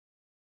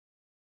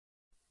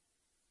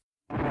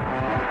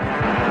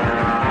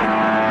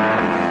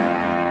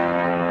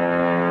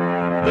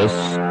This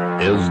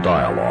is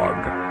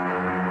Dialogue.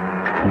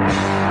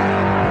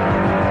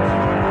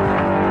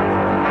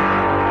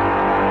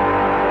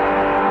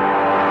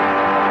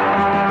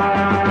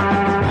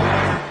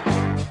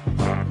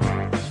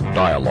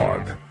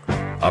 Dialogue,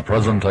 a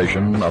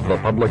presentation of the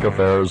Public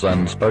Affairs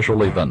and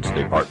Special Events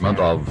Department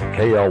of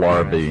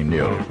KLRB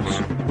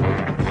News.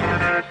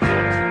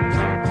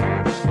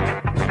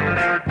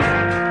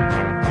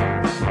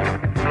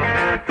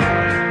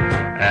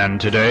 And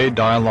today,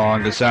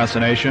 Dialogue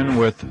Assassination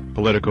with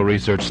political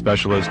research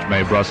specialist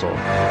Mae Brussell.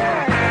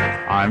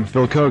 I'm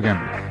Phil Kogan.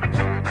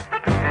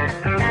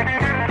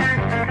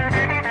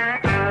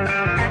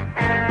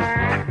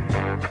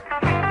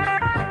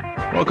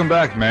 Welcome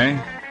back, Mae.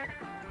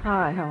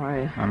 Hi, how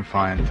are you? I'm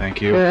fine,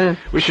 thank you. Good.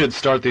 We should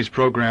start these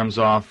programs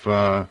off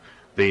the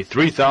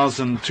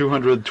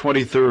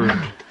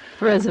 3,223rd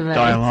Resume.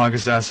 Dialogue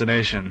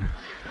Assassination.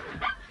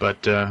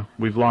 But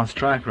we've lost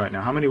track right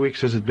now. How many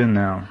weeks has it been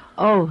now?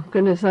 Oh,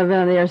 goodness, I've been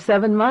on the air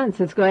 7 months.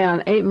 It's going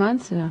on 8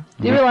 months now.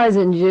 Do you realize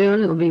in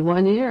June it'll be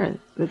 1 year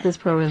that this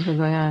program's been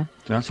going on?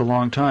 That's a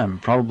long time.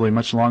 Probably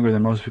much longer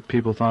than most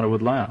people thought it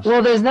would last.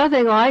 Well, there's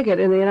nothing like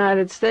it in the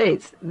United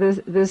States.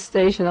 This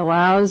station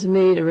allows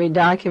me to read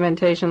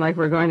documentation like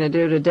we're going to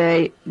do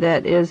today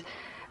that is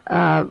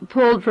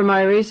pulled from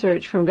my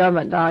research from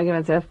government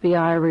documents,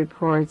 FBI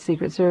reports,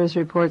 Secret Service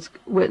reports,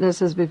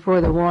 witnesses before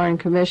the Warren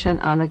Commission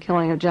on the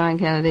killing of John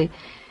Kennedy,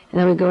 and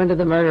then we go into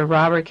the murder of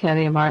Robert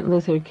Kennedy and Martin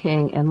Luther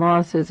King and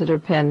lawsuits that are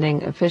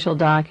pending, official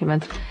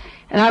documents.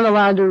 And I'm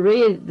allowed to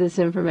read this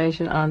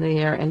information on the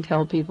air and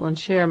tell people and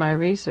share my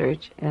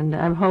research. And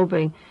I'm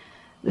hoping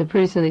that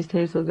pretty soon these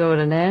tapes will go at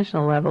a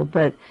national level.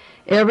 But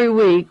every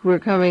week we're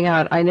coming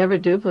out. I never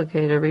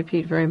duplicate or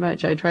repeat very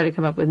much. I try to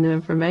come up with new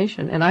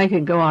information. And I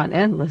could go on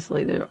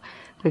endlessly. The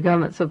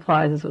government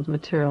supplies us with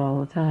material all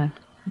the time.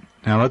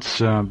 Now let's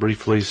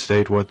briefly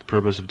state what the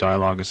purpose of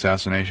Dialogue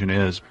Assassination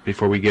is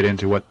before we get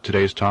into what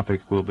today's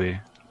topic will be.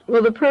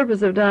 Well, the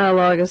purpose of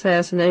Dialogue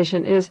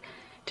Assassination is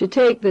to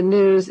take the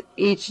news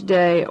each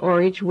day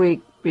or each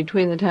week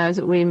between the times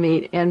that we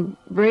meet and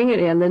bring it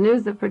in, the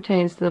news that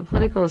pertains to the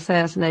political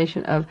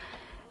assassination of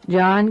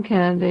John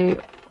Kennedy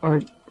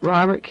or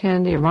Robert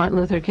Kennedy or Martin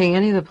Luther King,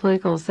 any of the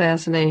political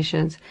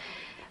assassinations.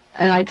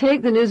 And I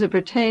take the news that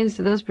pertains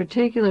to those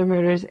particular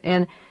murders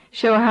and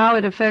show how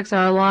it affects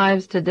our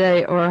lives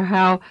today or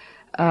how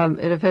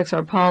it affects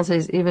our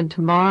policies even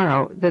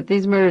tomorrow, that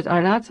these murders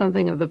are not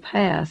something of the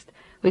past.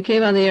 We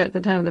came on the air at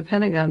the time of the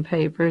Pentagon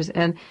Papers,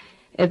 and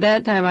at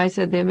that time I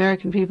said the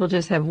American people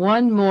just have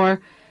one more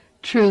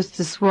truth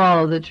to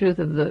swallow, the truth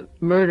of the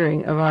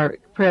murdering of our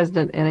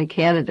president and a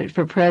candidate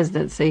for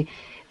presidency.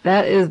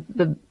 That is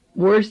the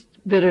worst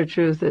bitter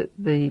truth that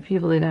the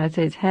people of the United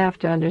States have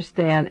to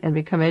understand and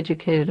become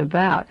educated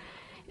about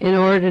in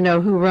order to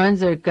know who runs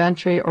their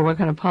country or what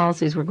kind of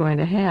policies we're going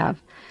to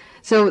have.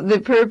 So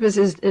the purpose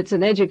is, it's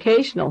an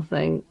educational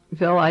thing,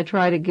 Phil. I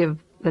try to give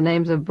the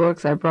names of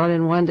books. I brought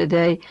in one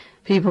today.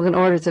 People can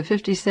order. It's a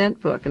 50-cent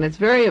book, and it's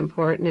very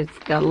important. It's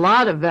got a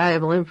lot of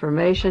valuable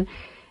information,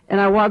 and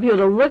I want people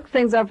to look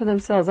things up for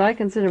themselves. I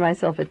consider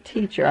myself a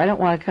teacher. I don't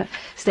want to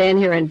stand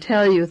here and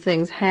tell you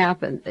things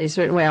happen a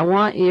certain way. I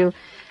want you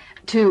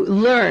to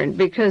learn,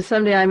 because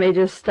someday I may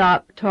just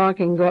stop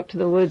talking, go up to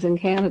the woods in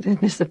Canada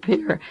and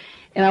disappear.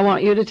 And I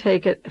want you to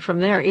take it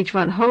from there, each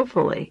one,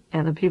 hopefully.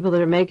 And the people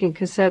that are making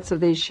cassettes of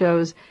these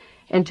shows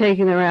and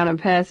taking them around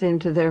and passing them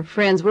to their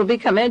friends will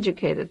become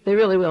educated. They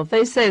really will. If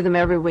they save them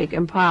every week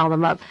and pile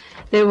them up,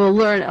 they will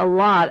learn a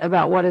lot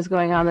about what is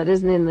going on that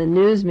isn't in the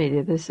news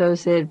media, the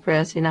Associated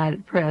Press,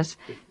 United Press,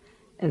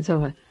 and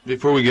so on.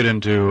 Before we get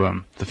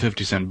into the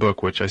 50-cent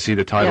book, which I see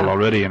the title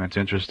already and it's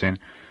interesting,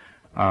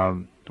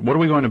 what are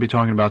we going to be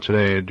talking about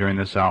today during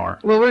this hour?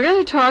 Well, we're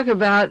going to talk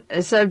about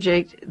a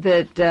subject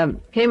that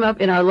came up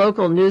in our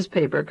local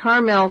newspaper.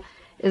 Carmel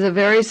is a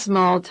very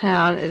small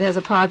town. It has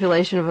a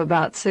population of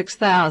about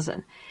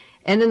 6,000.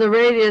 And in the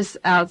radius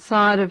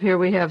outside of here,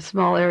 we have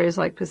small areas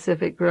like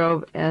Pacific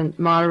Grove and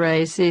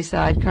Monterey,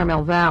 Seaside,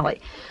 Carmel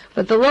Valley.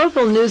 But the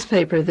local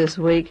newspaper this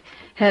week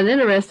had an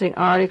interesting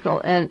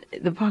article, and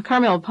the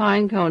Carmel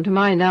Pine Cone, to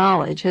my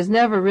knowledge, has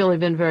never really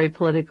been very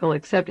political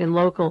except in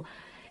local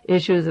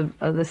issues of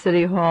the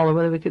city hall, or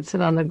whether we could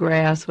sit on the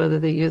grass, whether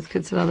the youth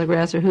could sit on the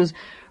grass, or who's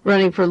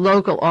running for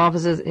local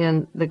offices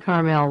in the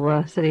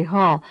Carmel City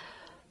Hall.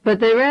 But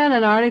they ran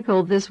an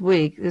article this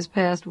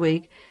past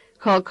week,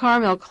 called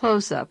Carmel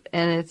Close-Up,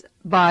 and it's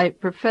by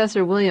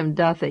Professor William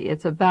Duthie.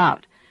 It's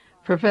about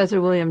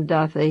Professor William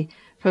Duthie,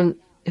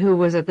 who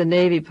was at the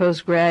Navy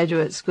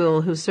postgraduate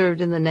school, who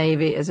served in the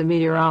Navy as a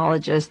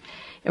meteorologist.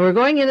 And we're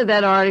going into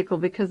that article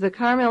because the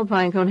Carmel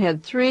Pine Cone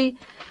had 3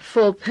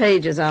 full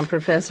pages on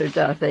Professor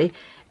Duthie,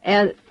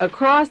 and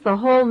across the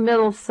whole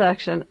middle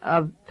section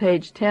of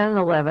page 10 and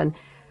 11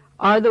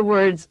 are the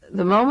words,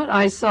 "The moment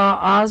I saw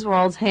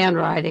Oswald's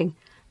handwriting,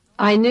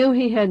 I knew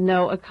he had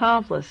no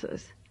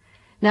accomplices."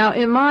 Now,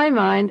 in my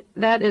mind,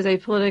 that is a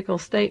political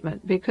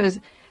statement,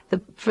 because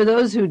for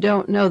those who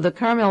don't know, the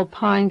Carmel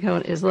Pine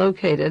Cone is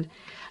located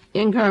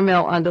in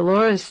Carmel on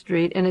Dolores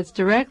Street, and it's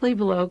directly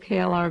below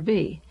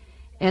KLRB.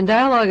 And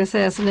Dialogue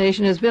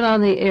Assassination has been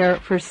on the air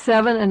for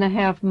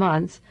 7.5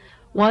 months.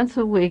 Once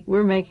a week,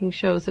 we're making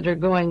shows that are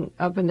going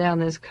up and down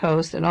this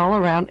coast and all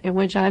around, in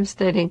which I'm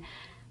stating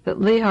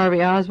that Lee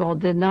Harvey Oswald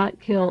did not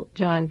kill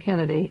John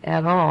Kennedy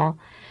at all.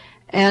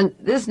 And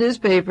this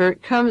newspaper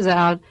comes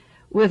out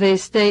with a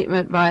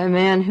statement by a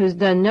man who's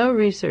done no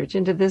research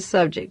into this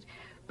subject.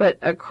 But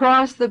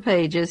across the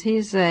pages,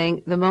 he's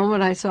saying, the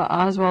moment I saw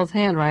Oswald's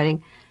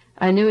handwriting,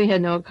 I knew he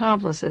had no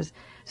accomplices.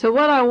 So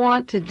what I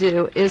want to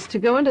do is to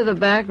go into the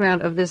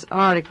background of this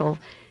article,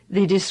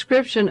 the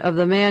description of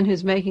the man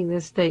who's making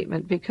this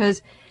statement,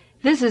 because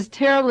this is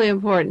terribly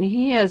important.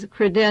 He has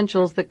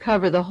credentials that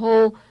cover the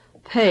whole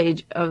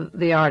page of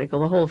the article,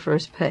 the whole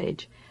first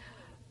page.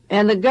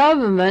 And the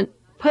government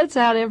puts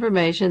out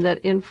information that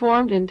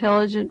informed,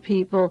 intelligent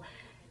people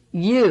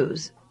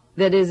use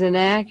that is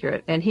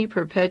inaccurate, and he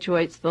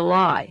perpetuates the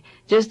lie.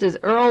 Just as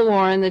Earl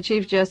Warren, the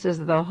Chief Justice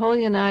of the whole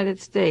United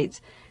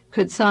States,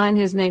 could sign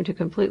his name to a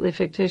completely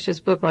fictitious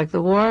book like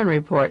the Warren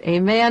Report, a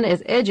man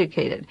as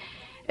educated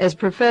as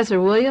Professor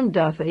William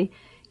Duthie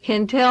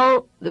can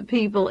tell the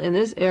people in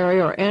this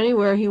area or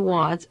anywhere he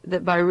wants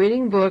that by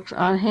reading books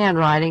on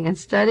handwriting and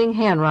studying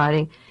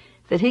handwriting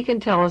that he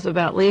can tell us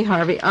about Lee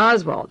Harvey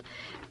Oswald.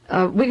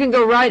 We can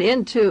go right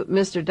into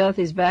Mr.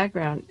 Duthie's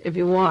background if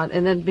you want,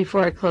 and then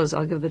before I close,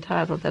 I'll give the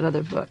title of that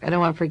other book. I don't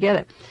want to forget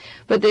it.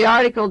 But the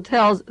article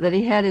tells that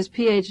he had his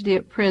Ph.D.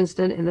 at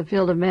Princeton in the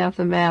field of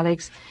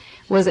mathematics,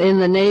 was in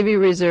the Navy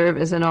Reserve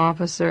as an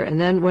officer,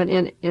 and then went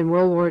in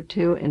World War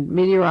II in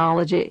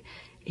meteorology.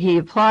 He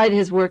applied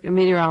his work in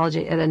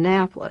meteorology at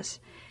Annapolis.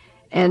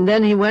 And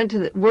then he worked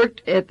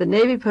at the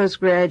Navy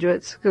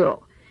Postgraduate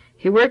School.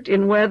 He worked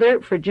in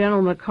weather for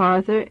General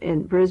MacArthur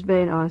in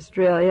Brisbane,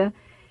 Australia.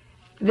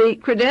 The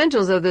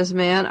credentials of this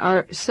man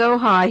are so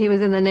high. He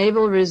was in the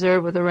Naval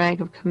Reserve with the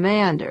rank of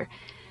commander.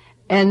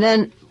 And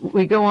then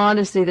we go on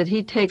to see that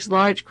he takes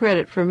large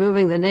credit for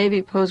moving the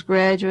Navy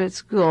Postgraduate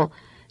School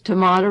to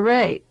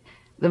Monterey,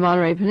 the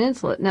Monterey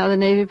Peninsula. Now, the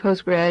Navy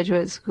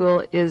Postgraduate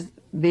School is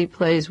the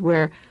place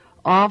where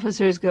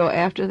officers go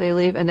after they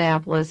leave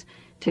Annapolis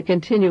to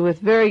continue with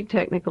very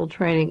technical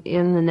training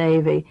in the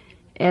Navy.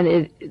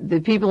 And the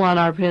people on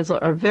our peninsula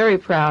are very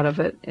proud of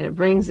it, and it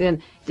brings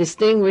in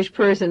distinguished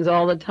persons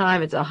all the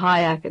time. It's a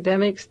high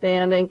academic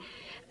standing.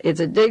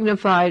 It's a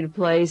dignified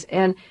place.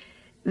 And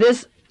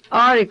this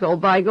article,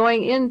 by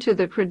going into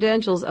the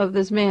credentials of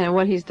this man and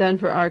what he's done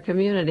for our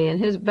community and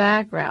his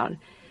background,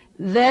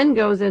 then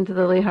goes into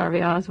the Lee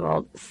Harvey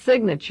Oswald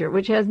signature,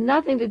 which has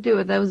nothing to do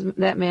with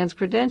that man's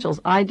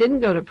credentials. I didn't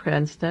go to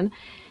Princeton,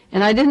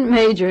 and I didn't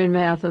major in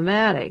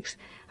mathematics.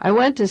 I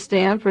went to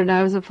Stanford, and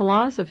I was a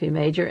philosophy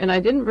major, and I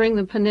didn't bring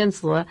the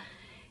peninsula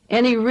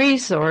any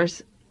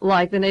resource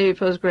like the Navy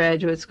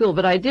Postgraduate School,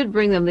 but I did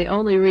bring them the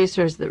only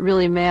resource that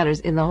really matters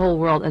in the whole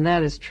world, and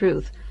that is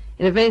truth.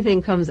 And if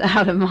anything comes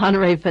out of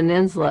Monterey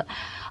Peninsula,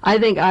 I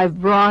think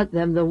I've brought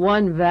them the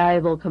one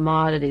valuable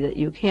commodity that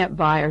you can't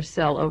buy or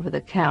sell over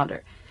the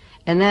counter,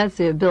 and that's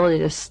the ability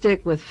to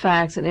stick with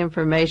facts and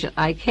information.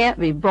 I can't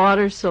be bought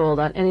or sold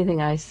on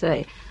anything I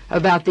say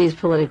about these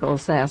political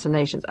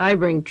assassinations. I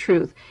bring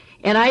truth,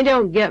 and I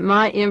don't get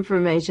my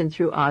information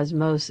through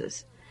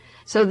osmosis.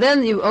 So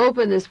then you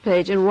open this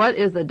page, and what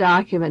is the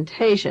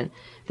documentation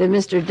that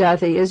Mr.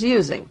 Duthie is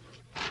using?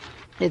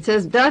 It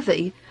says,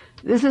 Duthie,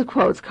 this is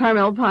quotes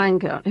Carmel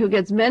Pinecone, who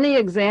gets many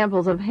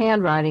examples of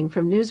handwriting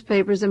from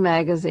newspapers and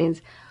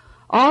magazines,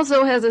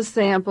 also has a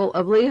sample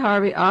of Lee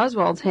Harvey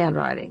Oswald's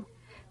handwriting.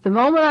 The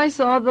moment I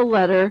saw the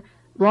letter,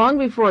 long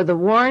before the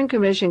Warren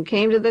Commission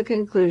came to the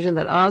conclusion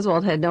that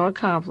Oswald had no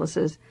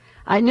accomplices,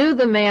 I knew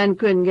the man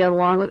couldn't get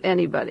along with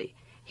anybody.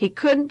 He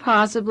couldn't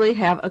possibly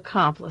have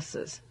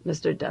accomplices,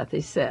 Mr.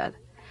 Duthie said.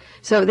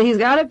 So he's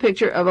got a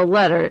picture of a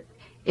letter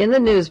in the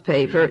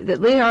newspaper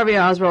that Lee Harvey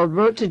Oswald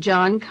wrote to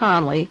John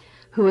Connally,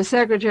 who was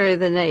Secretary of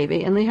the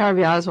Navy, and Lee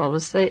Harvey Oswald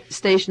was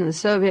stationed in the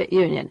Soviet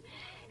Union.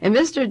 And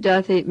Mr.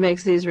 Duthie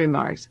makes these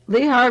remarks.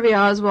 Lee Harvey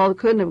Oswald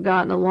couldn't have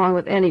gotten along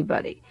with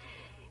anybody.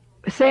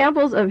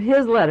 Samples of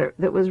his letter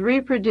that was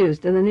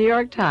reproduced in the New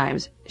York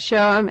Times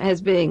show him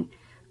as being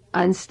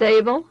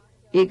unstable,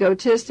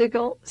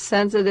 egotistical,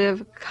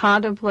 sensitive,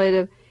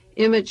 contemplative,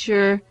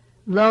 immature,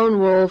 lone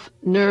wolf,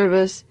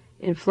 nervous,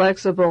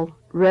 inflexible,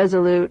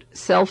 resolute,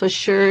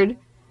 self-assured,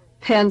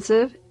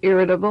 pensive,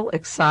 irritable,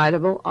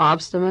 excitable,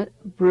 obstinate,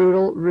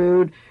 brutal,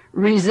 rude,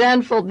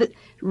 resentful,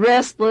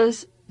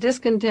 restless,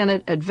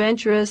 discontented,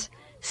 adventurous,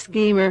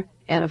 schemer,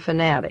 and a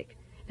fanatic.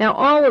 Now,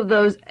 all of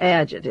those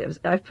adjectives,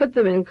 I've put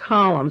them in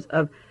columns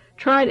of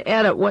try to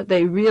add up what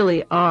they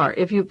really are.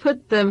 If you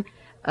put them,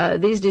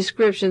 these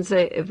descriptions,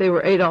 say if they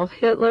were Adolf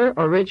Hitler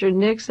or Richard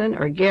Nixon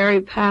or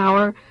Gary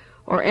Power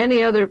or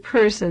any other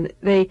person,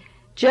 they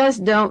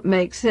just don't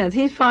make sense.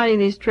 He's finding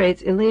these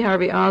traits in Lee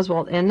Harvey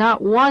Oswald, and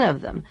not one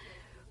of them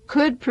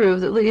could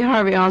prove that Lee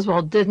Harvey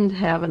Oswald didn't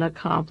have an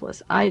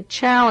accomplice. I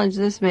challenge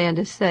this man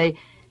to say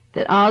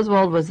that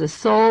Oswald was the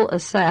sole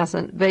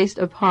assassin based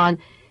upon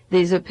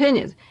these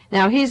opinions.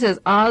 Now, he says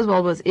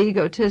Oswald was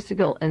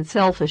egotistical and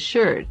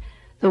self-assured.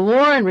 The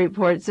Warren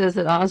Report says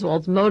that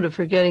Oswald's motive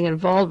for getting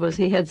involved was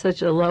he had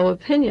such a low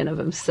opinion of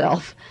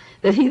himself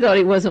that he thought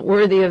he wasn't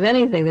worthy of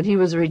anything, that he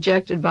was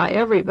rejected by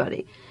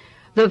everybody.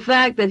 The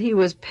fact that he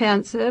was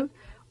pensive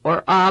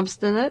or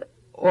obstinate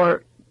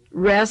or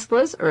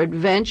restless or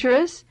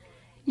adventurous,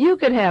 you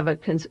could have a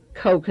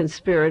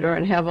co-conspirator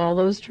and have all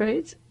those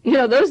traits. You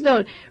know, those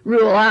don't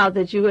rule out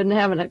that you wouldn't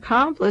have an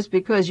accomplice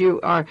because you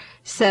are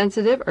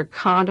sensitive or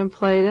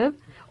contemplative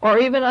or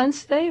even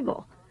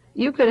unstable.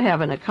 You could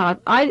have an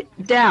accomplice. I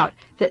doubt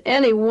that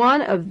any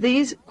one of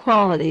these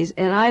qualities,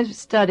 and I've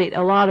studied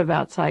a lot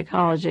about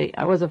psychology.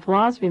 I was a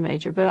philosophy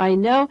major, but I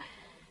know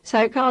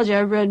psychology.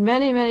 I've read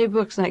many, many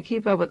books, and I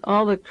keep up with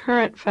all the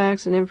current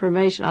facts and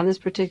information on this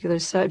particular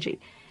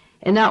subject.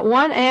 And not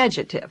one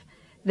adjective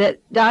that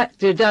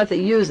Dr.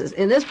 Duthie uses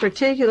in this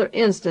particular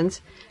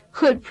instance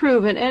could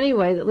prove in any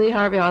way that Lee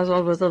Harvey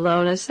Oswald was a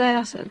lone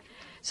assassin.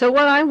 So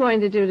what I'm going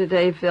to do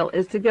today, Phil,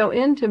 is to go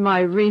into my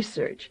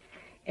research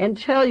and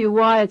tell you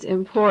why it's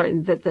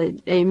important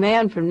that a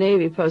man from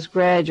Navy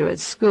postgraduate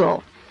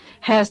school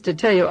has to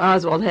tell you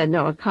Oswald had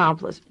no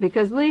accomplice,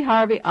 because Lee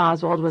Harvey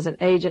Oswald was an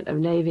agent of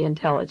Navy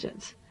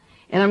intelligence.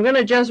 And I'm going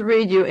to just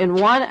read you in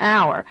 1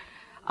 hour.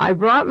 I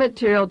brought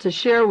material to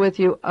share with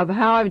you of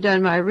how I've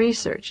done my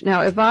research.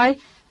 Now, if I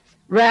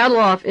rattle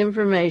off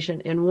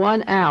information in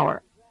 1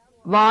 hour,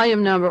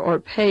 volume number or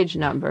page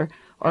number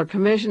or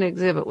commission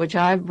exhibit, which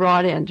I've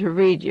brought in to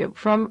read you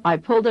I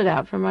pulled it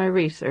out from my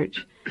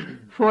research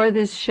for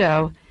this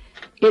show.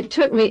 It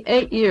took me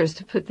 8 years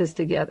to put this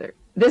together.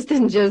 This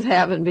didn't just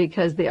happen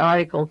because the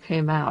article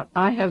came out.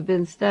 I have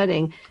been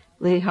studying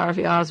Lee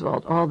Harvey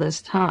Oswald all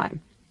this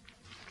time.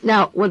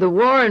 Now, when the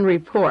Warren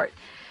Report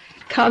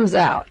comes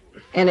out,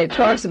 and it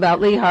talks about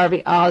Lee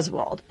Harvey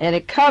Oswald, and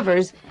it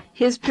covers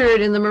his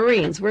period in the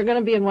Marines. We're going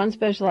to be in one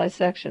specialized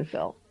section,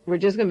 Phil. We're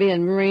just going to be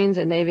in Marines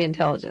and Navy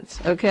intelligence,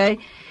 okay?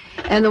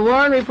 And the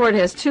Warren Report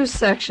has 2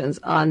 sections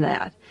on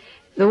that.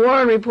 The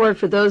Warren Report,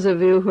 for those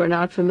of you who are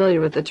not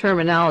familiar with the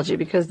terminology,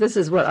 because this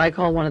is what I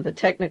call one of the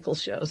technical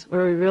shows,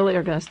 where we really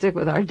are going to stick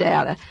with our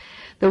data.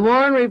 The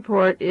Warren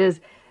Report is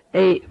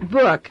a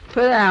book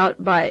put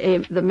out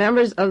by the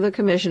members of the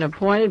commission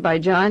appointed by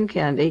John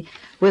Kennedy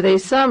with a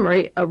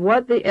summary of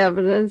what the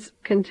evidence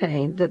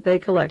contained that they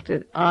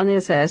collected on the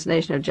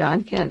assassination of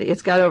John Kennedy.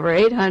 It's got over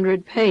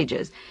 800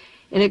 pages,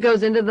 and it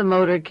goes into the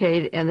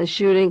motorcade and the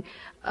shooting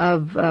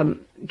of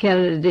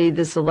Kennedy,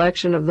 the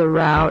selection of the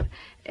route,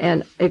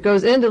 and it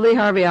goes into Lee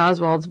Harvey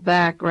Oswald's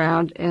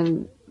background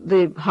and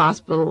the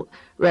hospital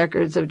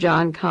records of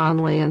John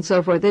Connally and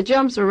so forth. It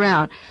jumps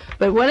around.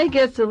 But when it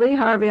gets to Lee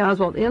Harvey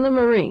Oswald in the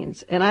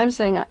Marines, and I'm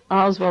saying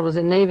Oswald was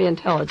in Navy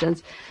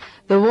intelligence,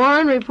 the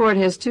Warren Report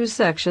has 2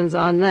 sections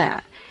on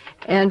that.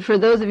 And for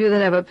those of you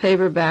that have a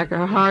paperback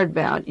or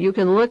hardbound, you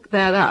can look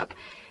that up.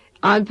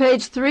 On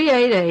page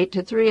 388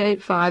 to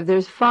 385,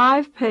 there's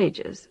 5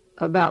 pages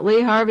about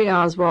Lee Harvey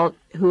Oswald,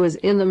 who was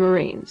in the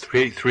Marines.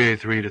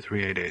 383 to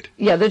 388.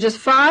 Yeah, they're just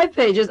 5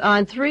 pages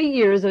on 3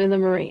 years in the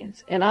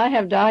Marines. And I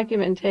have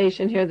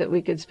documentation here that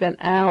we could spend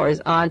hours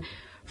on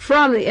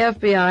from the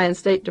FBI and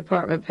State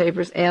Department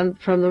papers and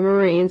from the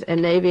Marines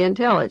and Navy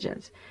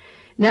intelligence.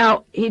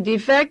 Now, he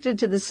defected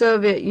to the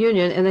Soviet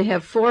Union, and they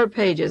have 4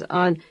 pages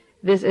on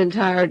this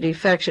entire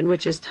defection,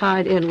 which is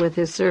tied in with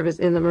his service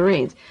in the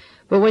Marines.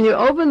 But when you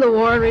open the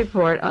Warren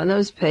Report on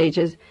those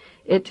pages,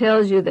 it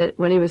tells you that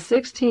when he was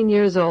 16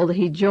 years old,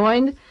 he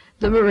joined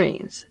the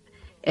Marines.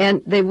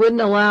 And they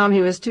wouldn't allow him.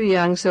 He was too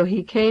young, so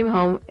he came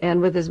home,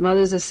 and with his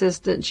mother's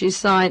assistant, she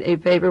signed a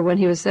paper. When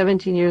he was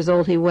 17 years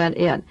old, he went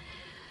in.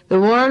 The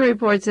Warren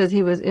Report says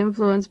he was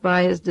influenced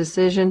by his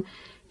decision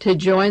to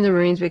join the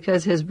Marines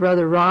because his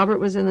brother Robert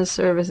was in the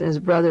service and his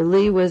brother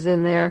Lee was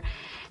in there.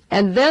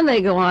 And then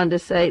they go on to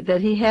say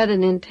that he had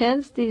an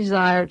intense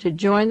desire to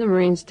join the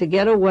Marines to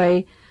get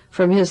away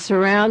from his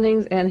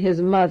surroundings and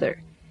his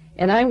mother.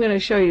 And I'm going to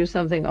show you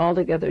something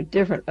altogether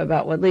different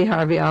about what Lee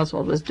Harvey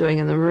Oswald was doing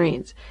in the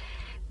Marines.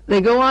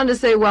 They go on to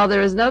say, while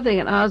there is nothing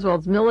in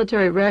Oswald's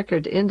military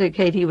record to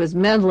indicate he was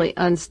mentally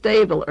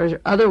unstable or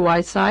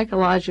otherwise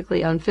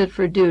psychologically unfit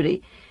for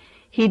duty,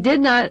 he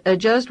did not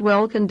adjust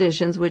well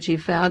conditions which he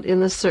found in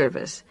the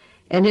service,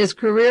 and his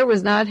career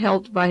was not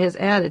helped by his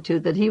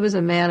attitude that he was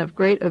a man of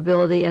great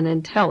ability and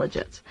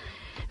intelligence.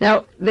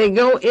 Now, they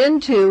go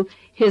into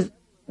his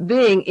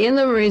being in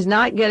the Marines,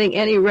 not getting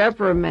any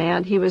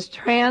reprimand. He was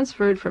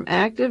transferred from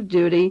active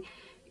duty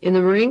in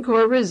the Marine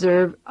Corps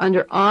Reserve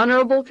under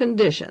honorable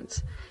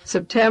conditions,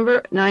 September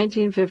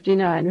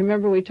 1959.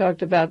 Remember, we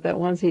talked about that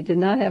once. He did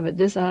not have a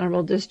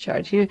dishonorable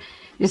discharge. You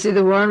see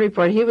the Warren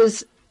Report. He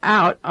was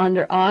out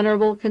under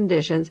honorable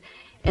conditions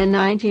in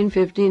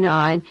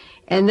 1959.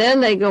 And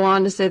then they go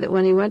on to say that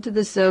when he went to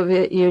the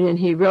Soviet Union,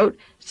 he wrote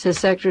to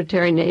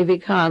Secretary Navy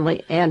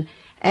Connally and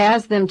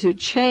asked them to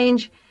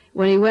change,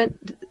 when he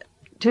went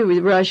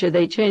to Russia,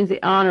 they changed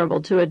the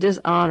honorable to a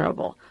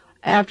dishonorable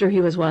after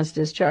he was once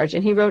discharged.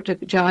 And he wrote to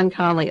John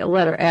Connally a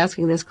letter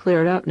asking this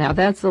cleared up. Now,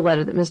 that's the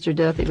letter that Mr.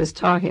 Duthie was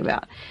talking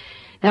about.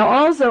 Now,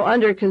 also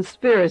under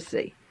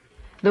conspiracy,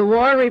 the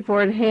Warren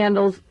Report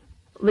handles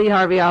Lee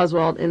Harvey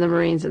Oswald in the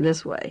Marines in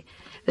this way.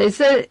 They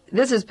said,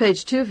 this is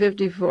page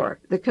 254,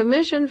 the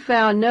commission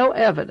found no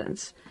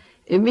evidence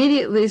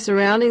immediately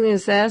surrounding the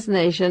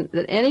assassination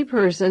that any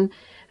person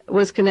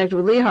was connected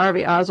with Lee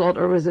Harvey Oswald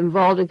or was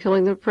involved in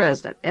killing the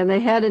president. And they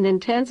had an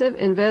intensive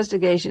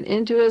investigation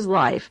into his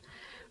life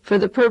for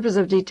the purpose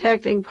of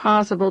detecting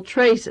possible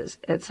traces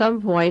at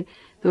some point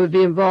that would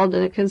be involved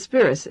in a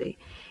conspiracy.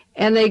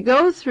 And they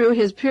go through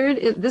his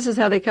period, this is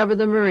how they cover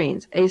the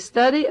Marines, a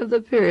study of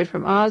the period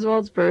from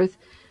Oswald's birth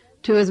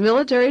to his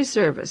military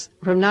service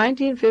from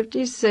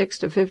 1956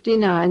 to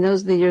 59,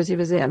 those are the years he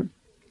was in,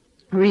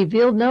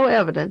 revealed no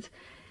evidence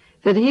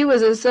that he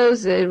was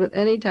associated with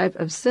any type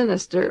of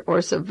sinister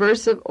or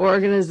subversive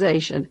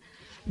organization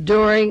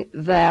during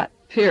that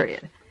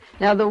period.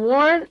 Now, the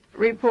Warren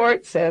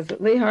report says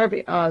that Lee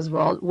Harvey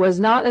Oswald was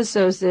not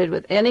associated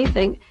with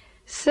anything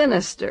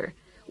sinister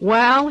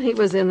while he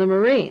was in the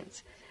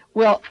Marines.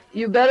 Well,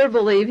 you better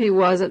believe he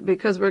wasn't,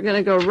 because we're going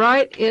to go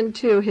right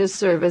into his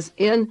service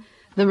in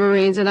the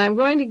Marines, and I'm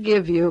going to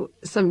give you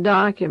some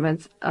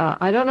documents.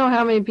 I don't know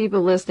how many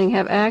people listening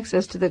have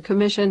access to the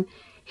commission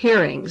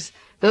hearings.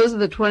 Those are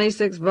the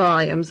 26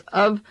 volumes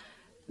of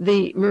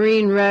the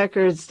Marine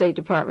Records State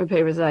Department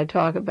papers that I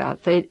talk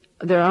about.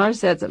 There are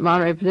sets at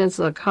Monterey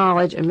Peninsula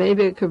College and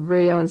maybe at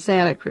Cabrillo and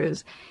Santa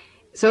Cruz.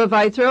 So if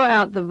I throw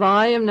out the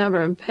volume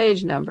number and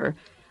page number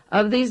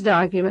of these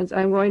documents,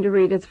 I'm going to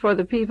read. It's for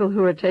the people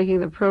who are taking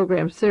the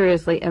program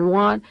seriously and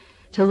want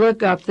to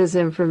look up this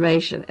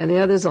information, and the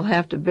others will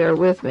have to bear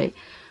with me.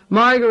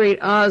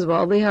 Marguerite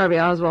Oswald, Lee Harvey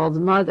Oswald's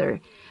mother,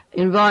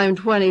 in volume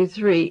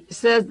 23,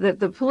 says that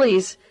the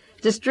police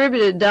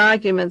distributed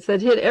documents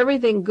that hid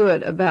everything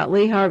good about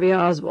Lee Harvey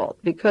Oswald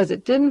because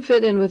it didn't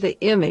fit in with the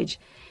image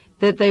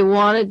that they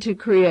wanted to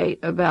create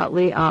about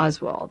Lee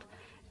Oswald.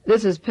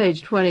 This is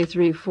page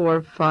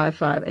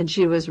 23455, and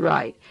she was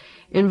right.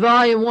 In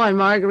volume 1,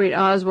 Marguerite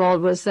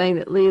Oswald was saying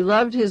that Lee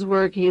loved his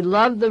work, he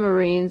loved the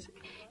Marines,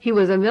 he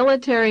was a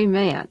military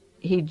man.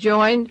 He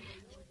joined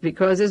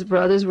because his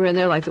brothers were in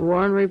there, like the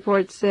Warren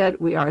report said,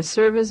 we are a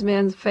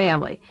servicemen's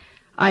family.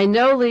 I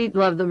know Lee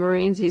loved the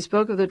Marines. He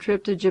spoke of the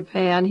trip to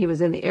Japan. He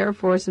was in the Air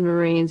Force and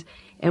Marines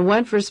and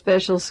went for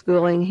special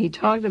schooling. He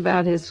talked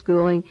about his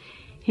schooling.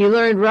 He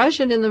learned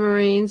Russian in the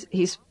Marines.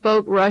 He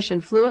spoke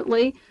Russian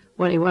fluently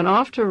when he went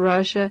off to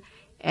Russia,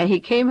 and he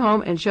came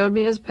home and showed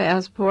me his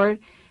passport.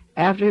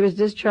 After he was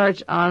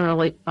discharged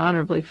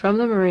honorably from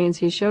the Marines,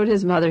 he showed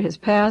his mother his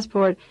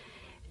passport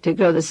to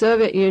go to the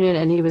Soviet Union,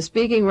 and he was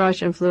speaking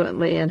Russian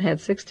fluently and had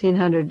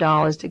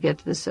 $1,600 to get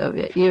to the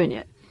Soviet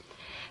Union.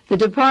 The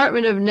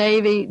Department of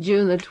Navy,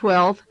 June the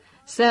 12th,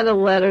 sent a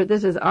letter,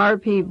 this is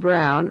R.P.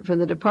 Brown, from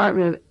the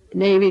Department of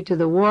Navy to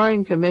the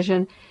Warren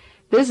Commission.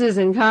 This is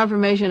in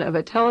confirmation of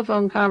a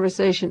telephone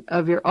conversation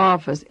of your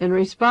office in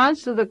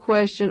response to the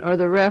question or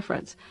the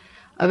reference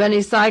of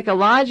any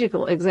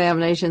psychological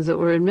examinations that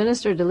were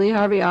administered to Lee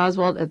Harvey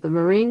Oswald at the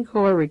Marine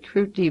Corps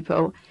Recruit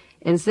Depot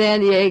in San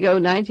Diego,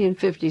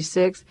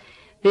 1956.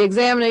 The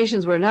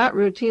examinations were not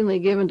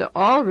routinely given to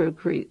all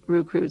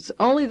recruits,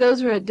 only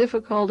those who had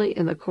difficulty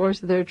in the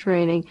course of their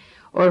training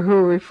or who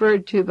were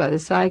referred to by the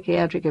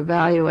psychiatric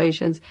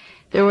evaluations.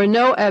 There were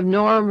no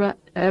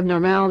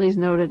abnormalities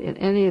noted in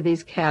any of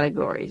these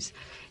categories.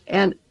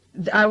 And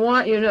I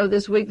want you to know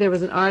this week there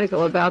was an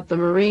article about the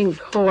Marine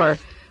Corps,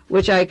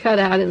 which I cut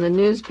out in the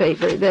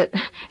newspaper. That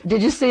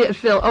did you see it,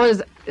 Phil? Oh,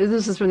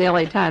 this is from the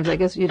LA Times. I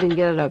guess you didn't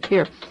get it up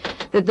here.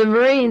 That the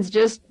Marines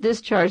just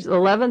discharged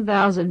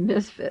 11,000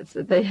 misfits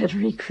that they had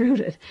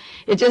recruited.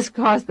 It just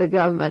cost the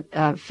government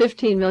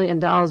 $15 million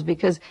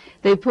because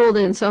they pulled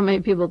in so many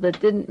people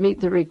that didn't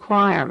meet the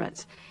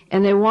requirements.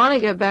 And they want to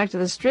get back to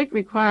the strict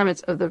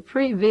requirements of the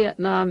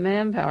pre-Vietnam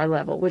manpower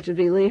level, which would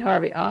be Lee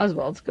Harvey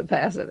Oswald's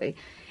capacity.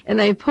 And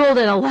they pulled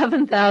in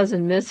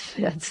 11,000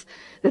 misfits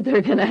that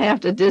they're going to have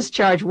to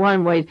discharge.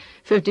 One weighed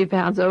 50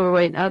 pounds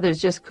overweight and others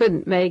just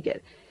couldn't make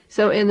it.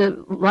 So in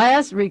the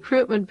last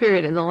recruitment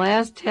period, in the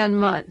last 10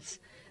 months,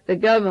 the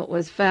government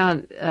was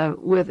found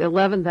with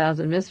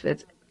 11,000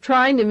 misfits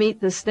trying to meet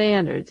the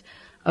standards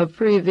of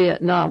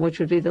pre-Vietnam, which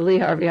would be the Lee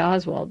Harvey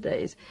Oswald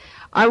days.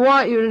 I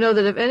want you to know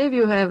that if any of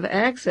you have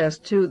access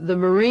to the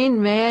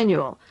Marine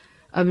Manual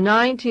of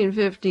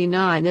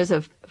 1959, there's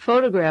a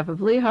photograph of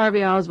Lee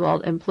Harvey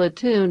Oswald in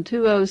Platoon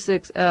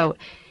 2060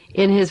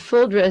 in his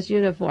full-dress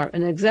uniform,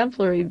 an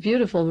exemplary,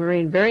 beautiful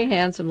Marine, very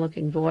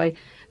handsome-looking boy.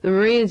 The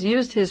Marines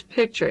used his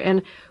picture.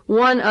 And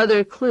one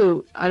other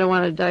clue, I don't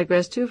want to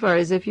digress too far,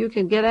 is if you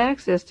can get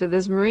access to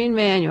this Marine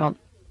Manual,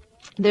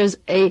 there's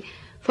a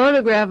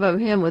photograph of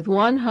him with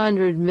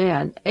 100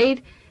 men,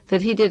 8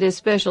 that he did his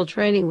special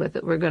training with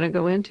that we're going to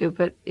go into,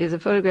 but is a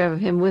photograph of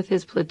him with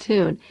his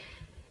platoon.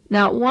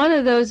 Now, one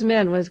of those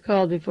men was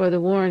called before the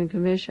Warren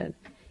Commission,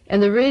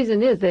 and the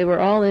reason is they were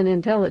all in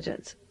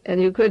intelligence,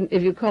 and you couldn't,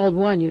 if you called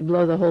one, you'd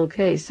blow the whole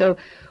case. So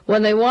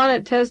when they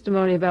wanted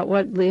testimony about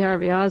what Lee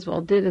Harvey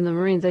Oswald did in the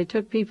Marines, they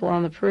took people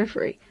on the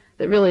periphery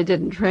that really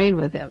didn't train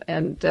with him.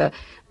 And the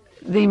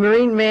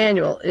Marine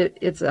Manual,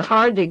 it's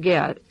hard to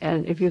get,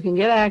 and if you can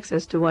get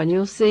access to one,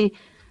 you'll see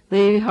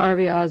Lee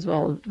Harvey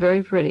Oswald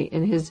very pretty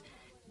in his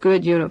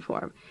good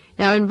uniform.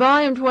 Now, in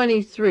Volume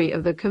 23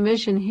 of the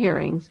Commission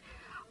hearings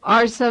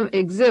are some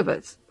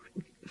exhibits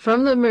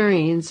from the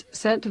Marines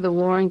sent to the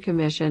Warren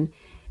Commission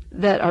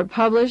that are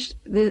published.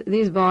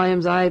 These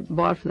volumes I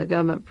bought from the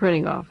government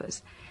printing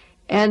office.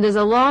 And there's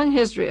a long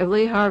history of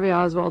Lee Harvey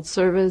Oswald's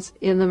service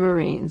in the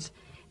Marines.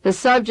 The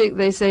subject,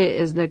 they say,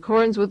 is in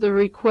accordance with the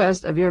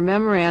request of your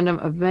memorandum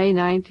of May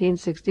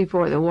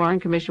 1964. The Warren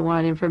Commission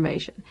wanted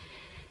information.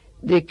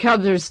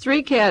 There's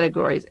three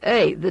categories.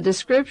 A, the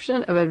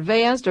description of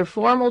advanced or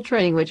formal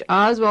training which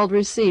Oswald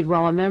received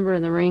while a member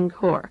in the Marine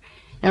Corps.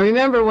 Now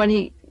remember, when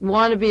he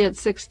wanted to be at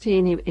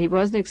 16, he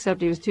wasn't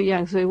accepted. He was too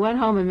young, so he went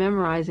home and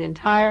memorized the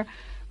entire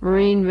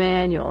Marine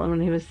manual, and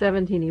when he was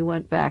 17, he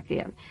went back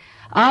in.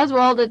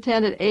 Oswald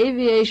attended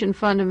Aviation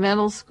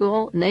Fundamental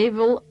School,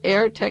 Naval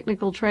Air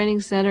Technical Training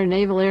Center,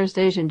 Naval Air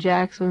Station,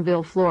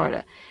 Jacksonville,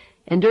 Florida.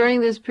 And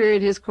during this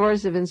period, his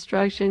course of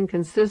instruction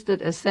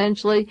consisted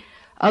essentially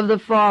of the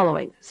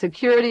following: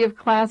 security of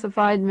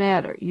classified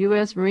matter,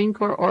 U.S. Marine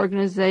Corps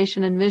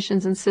organization and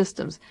missions and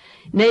systems,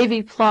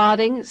 Navy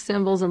plotting,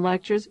 symbols and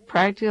lectures,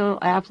 practical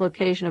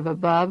application of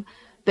above,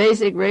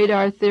 basic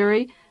radar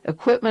theory,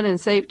 equipment and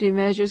safety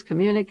measures,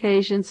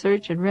 communication,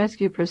 search and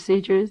rescue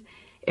procedures,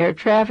 air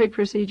traffic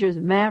procedures,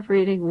 map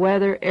reading,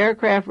 weather,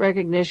 aircraft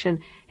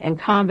recognition, and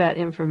combat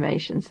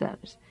information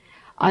centers.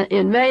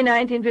 In May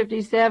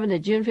 1957 to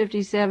June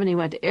 57, he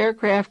went to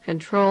Aircraft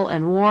Control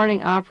and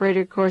Warning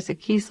Operator course at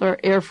Keesler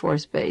Air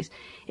Force Base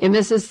in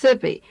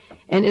Mississippi,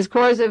 and his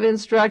course of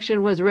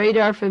instruction was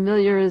radar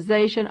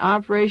familiarization,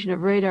 operation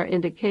of radar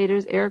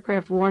indicators,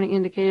 aircraft warning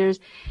indicators,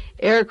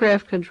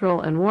 aircraft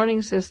control and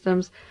warning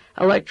systems,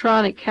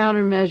 electronic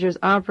countermeasures,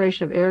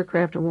 operation of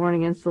aircraft and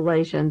warning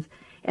installations,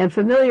 and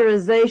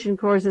familiarization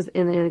courses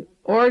in the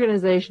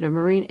organization of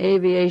marine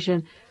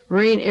aviation,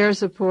 marine air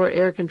support,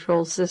 air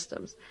control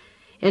systems.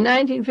 In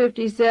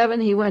 1957,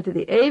 he went to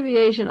the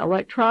Aviation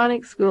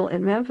Electronics School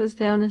in Memphis,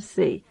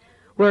 Tennessee,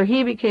 where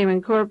he became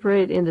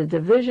incorporated into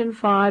Division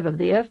 5 of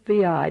the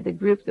FBI, the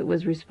group that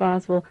was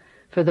responsible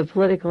for the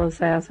political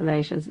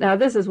assassinations. Now,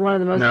 this is one of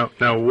the most...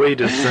 Now,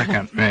 wait a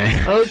second,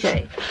 Mae.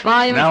 Okay.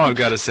 Now I've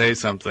got to say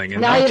something.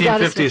 In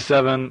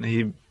 1957,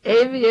 he...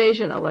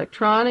 Aviation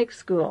Electronics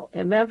School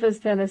in Memphis,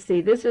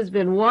 Tennessee. This has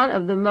been one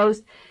of the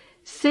most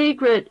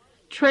secret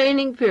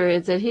training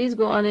periods that he's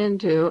gone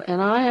into,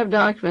 and I have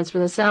documents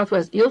from the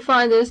Southwest. You'll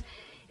find this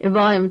in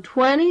volume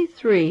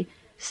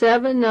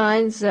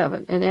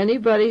 23797, and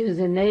anybody who's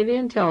in Navy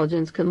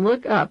intelligence can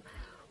look up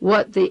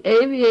what the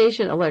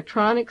Aviation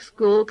Electronics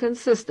School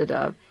consisted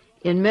of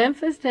in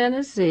Memphis,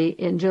 Tennessee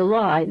in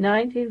July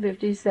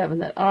 1957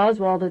 that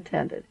Oswald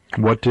attended.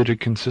 What did it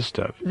consist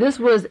of? This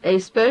was a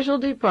special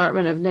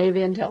department of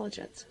Navy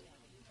intelligence.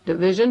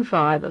 Division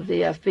 5 of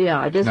the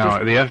FBI. The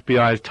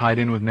FBI is tied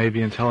in with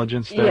Navy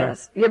intelligence there?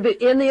 Yes. Yeah,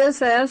 but in the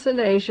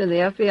assassination, the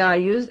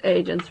FBI used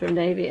agents from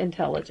Navy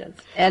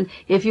intelligence. And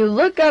if you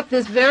look up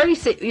this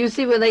you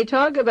see when they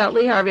talk about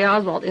Lee Harvey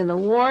Oswald in the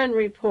Warren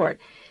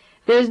Report,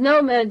 there's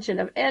no mention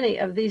of any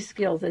of these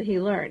skills that he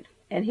learned.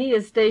 And he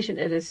is stationed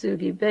at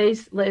Isugi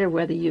Base, later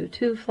where the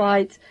U-2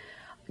 flights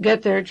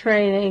get their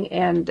training,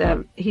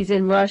 and he's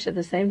in Russia at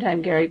the same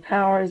time Gary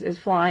Powers is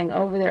flying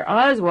over there.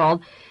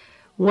 Oswald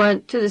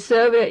went to the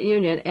Soviet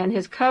Union, and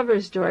his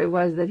cover story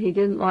was that he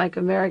didn't like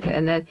America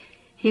and that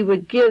he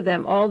would give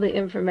them all the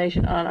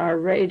information on our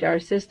radar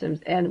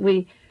systems, and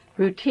we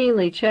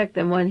routinely checked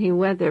them when he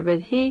went there. But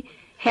he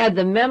had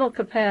the mental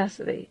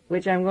capacity,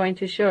 which I'm going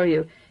to show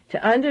you,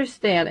 to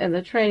understand, and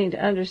the training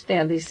to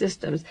understand these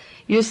systems.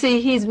 You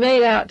see, he's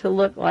made out to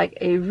look like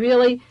a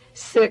really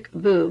sick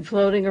boob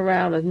floating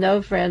around with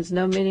no friends,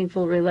 no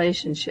meaningful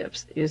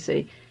relationships, you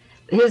see.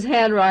 His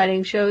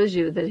handwriting shows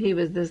you that he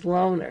was this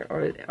loner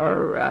or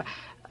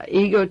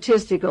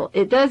egotistical.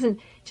 It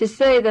doesn't, to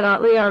say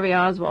that Lee Harvey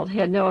Oswald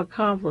had no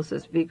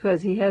accomplices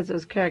because he has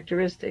those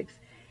characteristics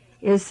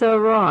is so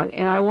wrong.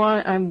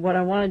 And what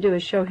I want to do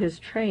is show his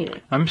training.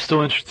 I'm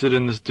still interested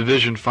in this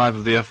Division 5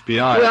 of the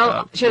FBI.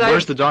 Well,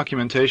 where's the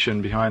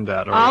documentation behind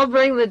that? I'll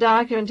bring the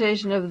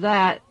documentation of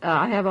that.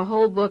 I have a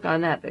whole book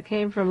on that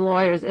came from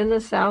lawyers in the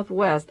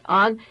Southwest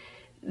on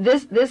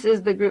this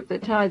is the group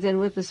that ties in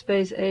with the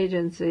space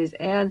agencies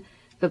and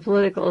the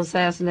political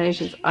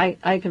assassinations.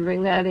 I can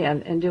bring that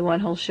in and do one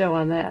whole show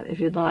on that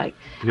if you'd like.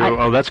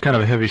 That's kind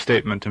of a heavy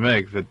statement to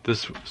make, that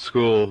this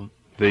school,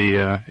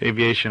 the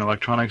Aviation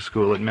Electronics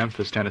School at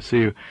Memphis,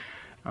 Tennessee,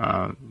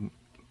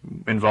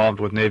 involved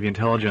with Navy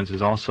intelligence,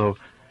 is also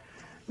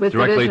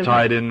directly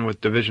tied in with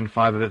Division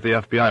 5 of the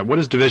FBI. What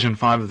is Division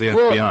 5 of the FBI?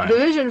 Well,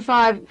 Division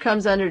 5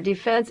 comes under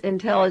Defense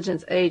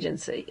Intelligence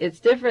Agency. It's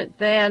different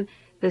than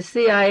the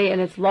CIA, and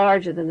it's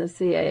larger than the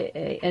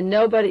CIA, and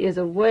nobody is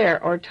aware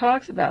or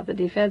talks about the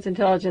Defense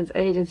Intelligence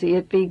Agency.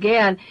 It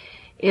began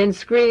in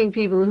screening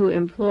people who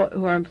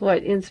are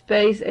employed in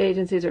space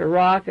agencies or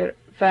rocket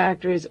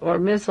factories or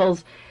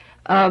missiles.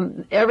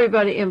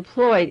 Everybody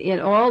employed in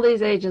all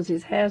these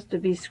agencies has to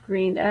be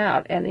screened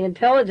out, and the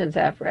intelligence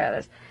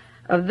apparatus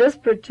of this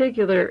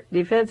particular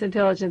Defense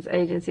Intelligence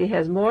Agency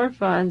has more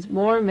funds,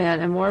 more men,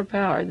 and more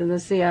power than the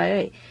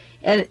CIA.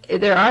 And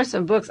there are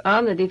some books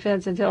on the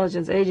Defense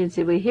Intelligence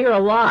Agency. We hear a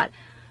lot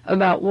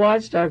about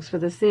watchdogs for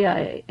the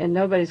CIA, and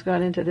nobody's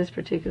gone into this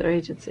particular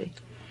agency.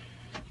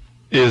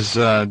 Is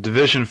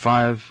Division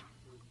 5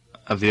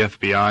 of the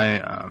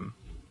FBI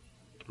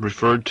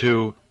referred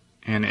to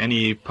in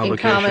any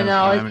publication? In common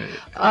knowledge.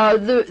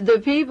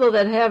 The people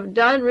that have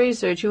done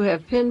research who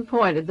have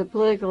pinpointed the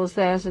political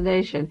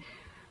assassination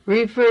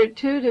refer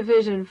to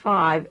Division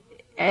 5.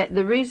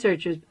 The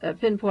researchers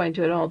pinpoint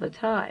to it all the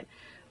time.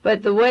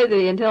 But the way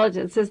the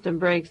intelligence system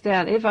breaks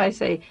down, if I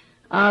say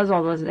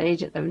Oswald was an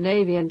agent of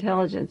Navy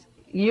intelligence,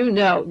 you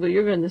know, well,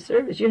 you're in the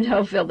service, you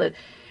know, Phil, that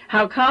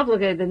how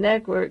complicated the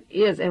network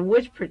is and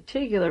which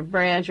particular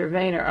branch or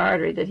vein or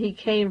artery that he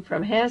came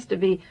from has to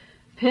be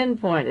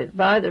pinpointed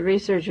by the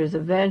researchers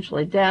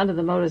eventually down to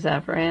the modus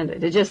operandi.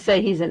 To just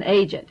say he's an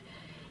agent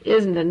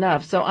isn't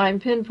enough. So I'm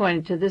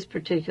pinpointed to this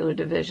particular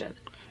division.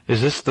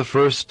 Is this the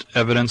first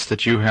evidence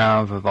that you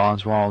have of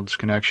Oswald's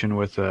connection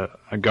with a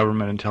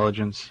government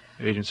intelligence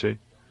agency?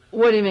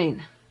 What do you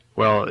mean?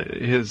 Well,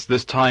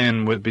 this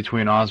tie-in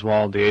between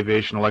Oswald, the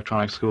Aviation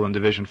Electronics School, and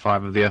Division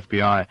 5 of the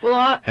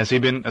FBI, has he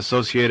been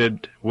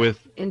associated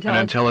with an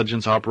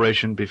intelligence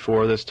operation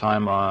before this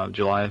time,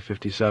 July of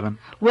 '57?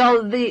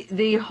 Well,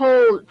 the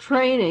whole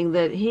training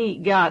that he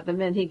got the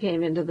minute he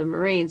came into the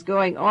Marines,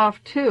 going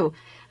off to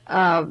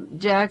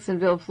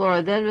Jacksonville,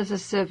 Florida, then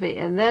Mississippi,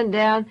 and then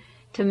down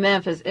to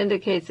Memphis,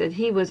 indicates that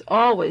he was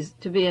always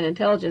to be in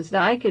intelligence.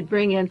 Now, I could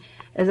bring in,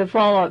 as a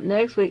follow-up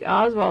next week,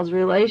 Oswald's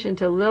relation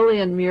to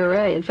Lillian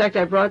Murray. In fact,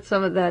 I brought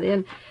some of that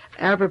in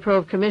apropos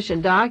of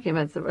commission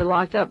documents that were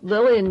locked up.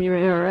 Lillian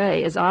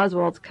Murray is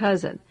Oswald's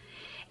cousin.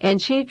 And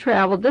she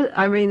traveled,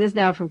 I'm reading this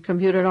now from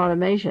Computer and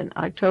Automation,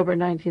 October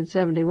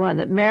 1971,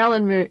 that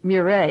Marilyn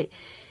Murray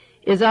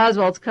is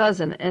Oswald's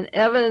cousin, and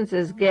evidence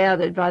is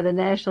gathered by the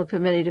National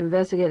Committee to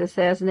Investigate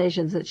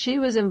Assassinations that she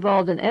was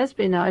involved in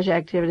espionage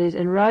activities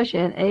in Russia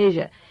and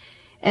Asia,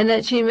 and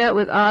that she met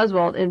with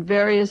Oswald in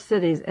various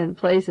cities and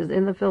places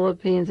in the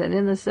Philippines and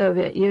in the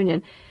Soviet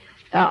Union.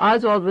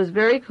 Oswald was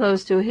very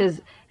close to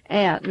his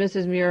aunt,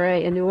 Mrs.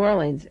 Murray, in New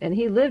Orleans, and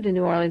he lived in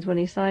New Orleans when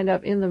he signed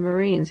up in the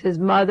Marines. His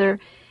mother,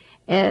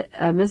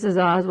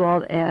 Mrs.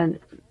 Oswald, and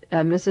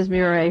Mrs.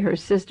 Murray, her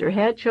sister,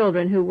 had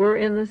children who were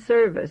in the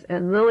service,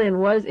 and Lillian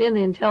was in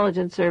the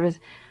intelligence service.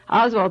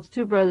 Oswald's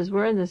two brothers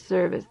were in the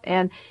service,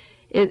 and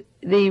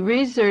the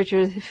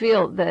researchers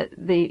feel that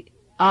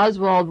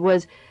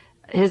Oswald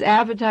his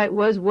appetite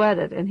was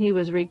whetted, and he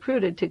was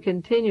recruited to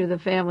continue the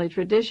family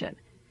tradition.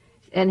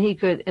 And he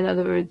could, in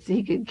other words,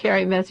 he could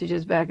carry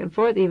messages back and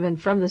forth, even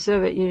from the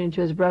Soviet Union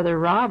to his brother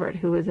Robert,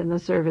 who was in the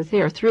service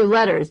here, through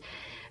letters.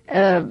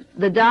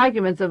 The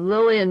documents of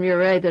Lillian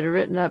Murray that are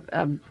written up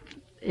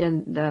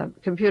in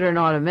Computer and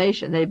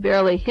Automation, they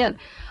barely hint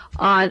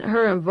on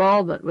her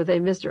involvement with a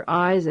Mr.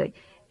 Isaac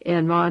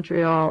in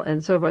Montreal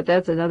and so forth.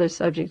 That's another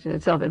subject in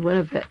itself, in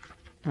Winnipeg,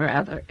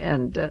 rather.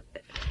 And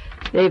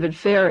David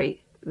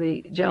Ferry,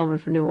 the gentleman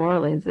from New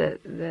Orleans,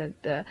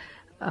 that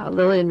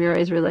Lillian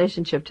Murray's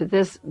relationship to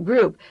this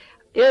group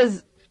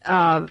is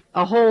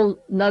a whole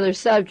nother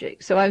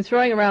subject. So I'm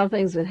throwing around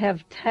things that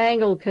have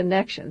tangled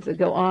connections that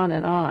go on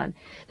and on.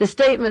 The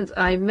statements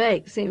I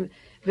make seem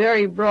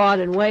very broad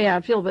and way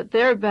outfield, but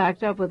they're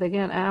backed up with,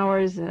 again,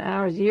 hours and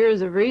hours,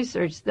 years of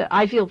research that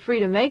I feel free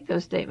to make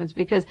those statements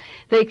because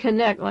they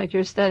connect like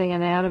you're studying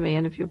anatomy,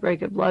 and if you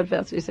break a blood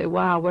vessel, you say,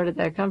 wow, where did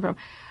that come from?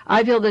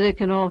 I feel that it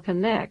can all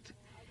connect.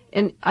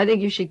 And I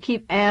think you should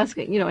keep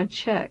asking, and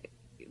check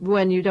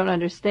when you don't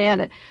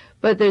understand it.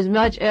 But there's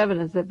much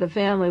evidence that the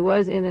family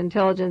was in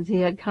intelligence.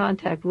 He had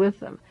contact with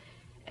them.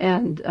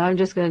 And I'm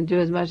just going to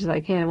do as much as I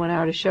can in 1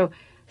 hour to show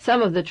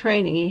some of the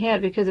training he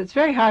had, because it's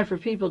very hard for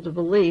people to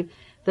believe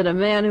that a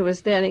man who was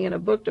standing in a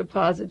book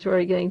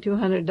depository getting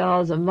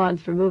 $200 a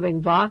month for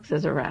moving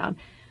boxes around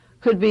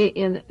could be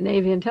in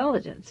Navy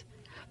intelligence.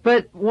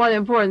 But one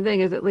important thing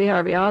is that Lee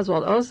Harvey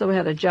Oswald also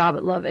had a job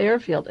at Love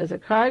Airfield as a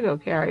cargo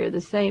carrier the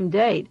same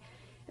date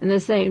and the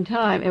same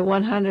time at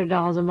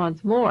 $100 a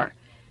month more.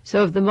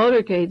 So if the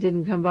motorcade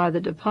didn't come by the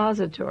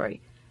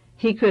depository,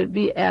 he could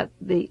be at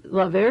the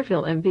Love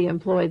Airfield and be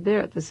employed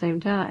there at the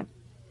same time.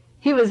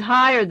 He was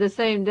hired the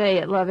same day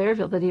at Love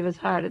Airfield that he was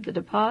hired at the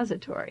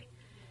depository,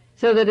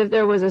 so that if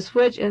there was a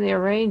switch in the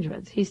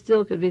arrangements, he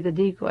still could be the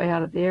decoy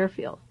out at the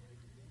airfield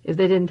if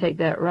they didn't take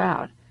that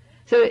route.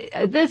 So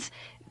this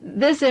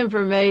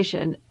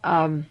information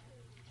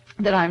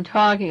that I'm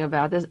talking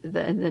about,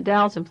 the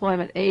Dallas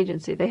Employment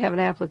Agency, they have an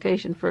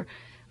application for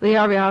Lee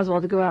Harvey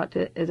Oswald to go out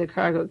as a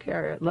cargo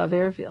carrier at Love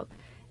Airfield.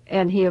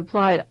 And he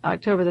applied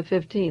October the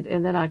 15th,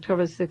 and then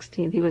October the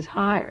 16th he was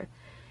hired.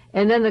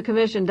 And then the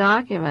commission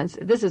documents,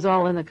 this is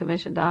all in the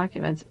commission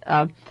documents,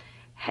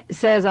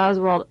 says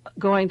Oswald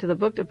going to the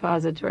book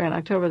depository on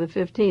October the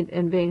 15th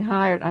and being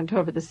hired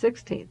October the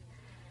 16th.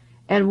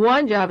 And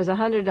one job is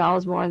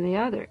 $100 more than the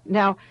other.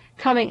 Now,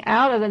 coming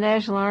out of the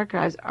National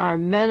Archives are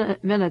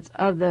minutes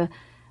of the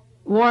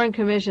Warren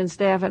Commission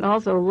staff and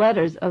also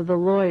letters of the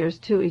lawyers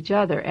to each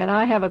other. And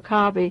I have a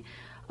copy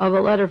of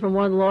a letter from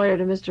one lawyer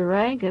to Mr.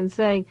 Rankin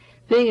saying,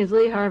 being as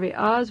Lee Harvey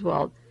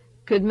Oswald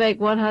could make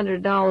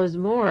 $100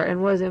 more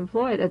and was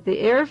employed at the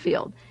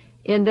airfield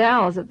in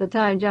Dallas at the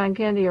time John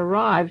Kennedy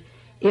arrived,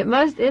 it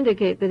must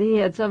indicate that he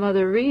had some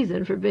other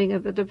reason for being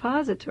at the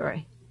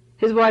depository.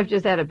 His wife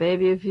just had a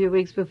baby a few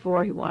weeks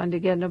before. He wanted to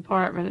get an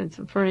apartment and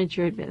some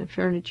furniture. He'd been in a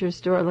furniture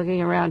store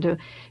looking around to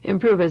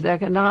improve his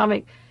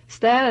economic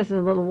status in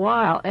a little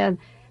while. And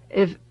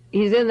if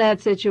he's in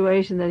that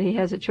situation that he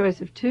has a choice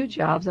of two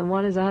jobs and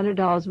one is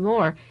 $100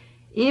 more,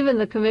 even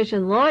the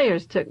commission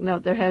lawyers took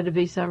note there had to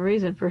be some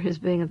reason for his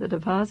being at the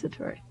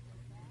depository.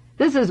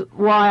 This is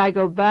why I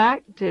go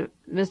back to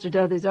Mr.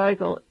 Dudley's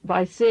article.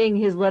 By seeing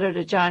his letter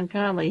to John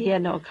Connally, he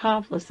had no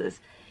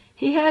accomplices.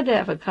 He had to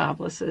have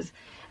accomplices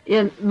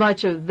in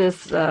much of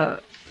this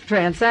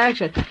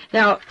transaction.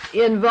 Now,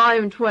 in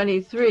volume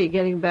 23,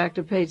 getting back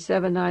to page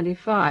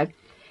 795,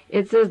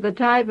 it says the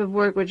type of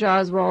work which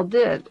Oswald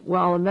did.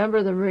 While a member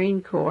of the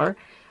Marine Corps,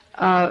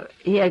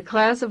 he had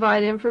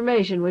classified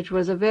information which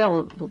was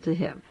available to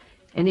him,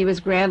 and he was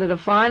granted a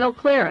final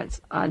clearance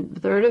on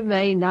 3rd of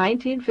May,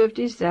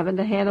 1957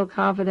 to handle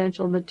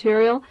confidential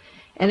material,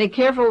 and a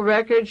careful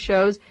record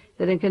shows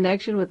that in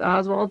connection with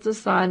Oswald's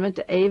assignment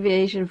to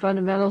Aviation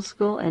Fundamental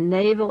School and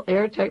Naval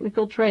Air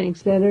Technical Training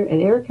Center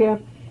and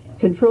Aircraft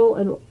Control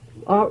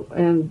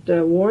and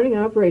Warning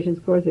Operations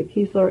course at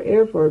Keesler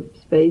Air Force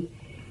Base,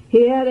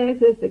 he had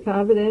access to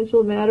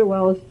confidential matter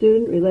while a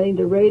student relating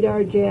to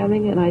radar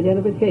jamming and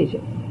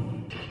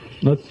identification.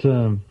 Let's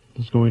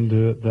go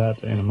into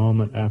that in a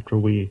moment after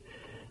we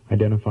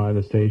identify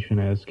the station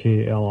as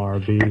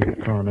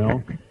KLRB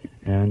Carmel.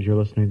 And you're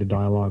listening to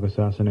Dialogue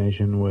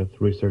Assassination with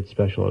research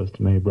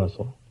specialist Mae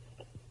Brussell.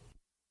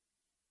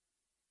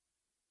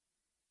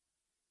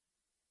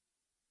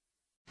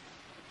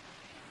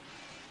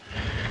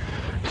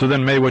 So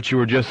then, Mae, what you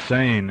were just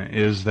saying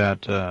is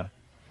that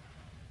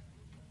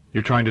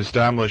you're trying to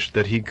establish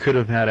that he could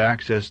have had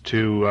access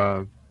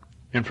to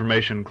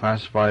information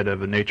classified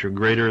of a nature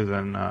greater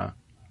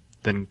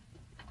than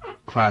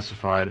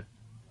classified,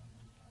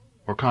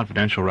 or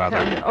confidential,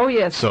 rather. Oh,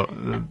 yes. So,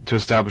 to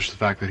establish the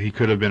fact that he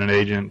could have been an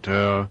agent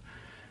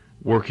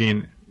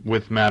working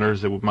with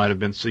matters that might have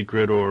been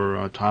secret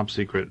or top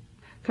secret.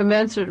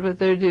 Commensurate with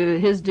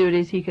his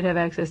duties, he could have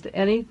access to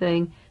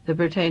anything that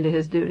pertained to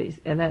his duties,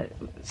 and that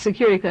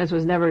security clearance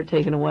was never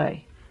taken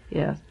away.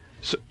 Yes.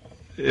 So,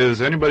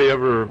 is anybody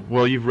ever,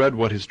 well, you've read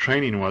what his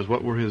training was.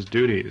 What were his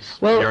duties?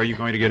 Well, are you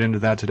going to get into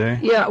that today?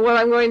 Yeah, what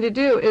I'm going to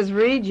do is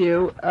read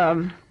you,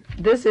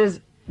 this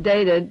is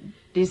dated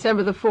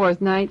December the 4th,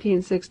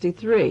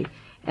 1963,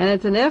 and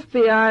it's an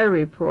FBI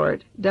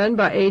report done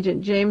by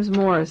Agent James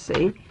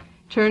Morrissey,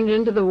 turned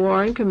into the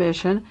Warren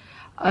Commission,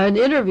 an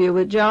interview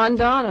with John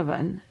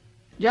Donovan.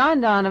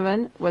 John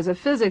Donovan was a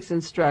physics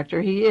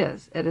instructor, he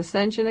is, at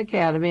Ascension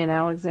Academy in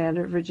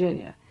Alexander,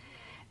 Virginia.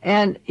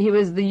 And he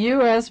was the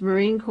U.S.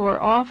 Marine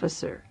Corps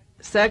officer,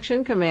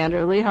 Section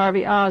Commander Lee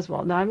Harvey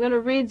Oswald. Now, I'm going to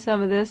read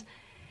some of this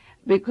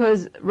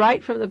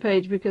right from the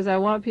page, because I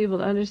want people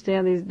to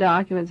understand these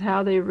documents,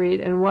 how they read,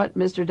 and what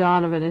Mr.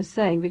 Donovan is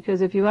saying.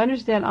 Because if you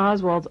understand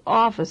Oswald's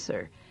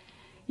officer,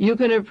 you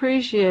can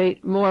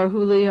appreciate more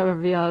who Lee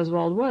Harvey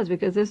Oswald was,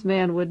 because this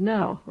man would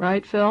know.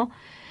 Right, Phil?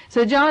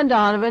 So John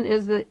Donovan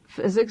is the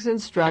physics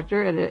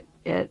instructor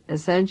at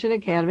Ascension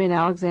Academy in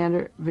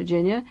Alexander,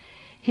 Virginia.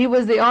 He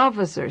was the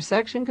officer,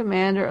 Section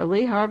Commander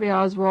Lee Harvey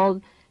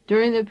Oswald,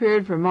 during the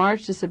period from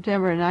March to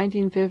September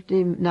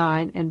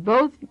 1959, and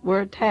both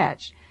were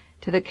attached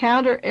to the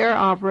Counter Air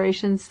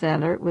Operations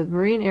Center with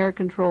Marine Air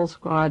Control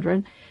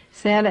Squadron,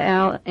 Santa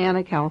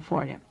Ana,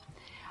 California.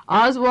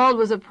 Oswald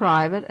was a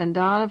private, and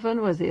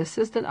Donovan was the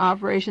Assistant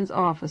Operations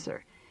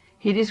Officer.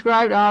 He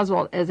described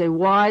Oswald as a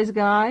wise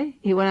guy.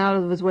 He went out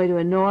of his way to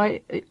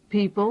annoy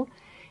people.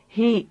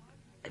 He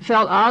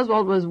felt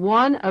Oswald was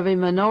one of a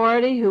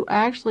minority who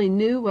actually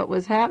knew what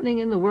was happening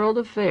in the world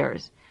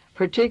affairs,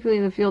 particularly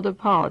in the field of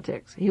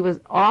politics. He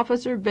was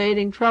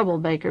officer-baiting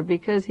troublemaker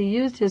because he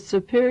used his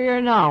superior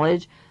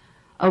knowledge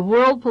of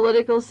world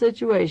political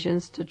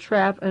situations to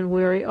trap and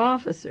weary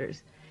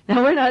officers.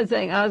 Now, we're not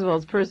saying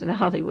Oswald's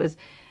personality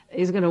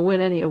he's going to win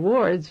any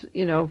awards,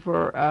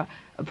 for a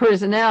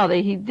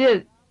personality. He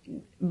did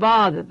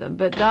bother them,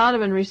 but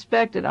Donovan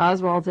respected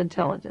Oswald's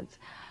intelligence.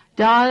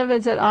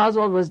 Donovan said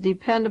Oswald was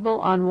dependable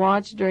on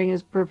watch during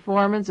his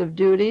performance of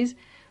duties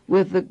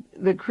with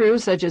the crew,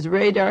 such as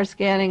radar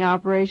scanning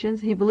operations.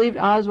 He believed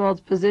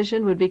Oswald's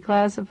position would be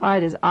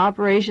classified as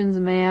operations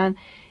man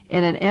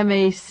in an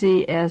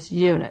MACS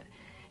unit.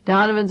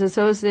 Donovan's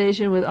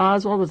association with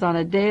Oswald was on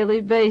a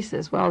daily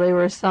basis while they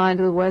were assigned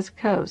to the West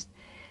Coast.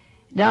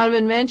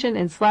 Donovan mentioned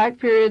in slack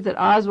periods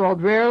that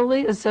Oswald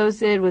rarely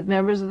associated with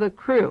members of the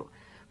crew,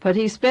 but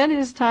he spent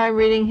his time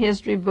reading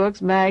history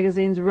books,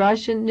 magazines,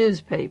 Russian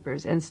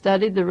newspapers, and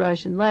studied the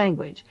Russian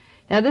language.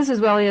 Now, this is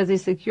while he has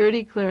these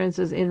security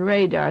clearances in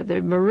radar.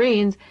 The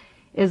Marines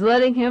is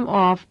letting him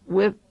off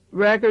with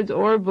records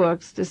or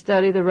books to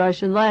study the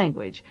Russian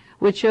language,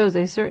 which shows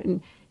a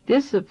certain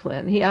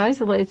discipline. He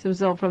isolates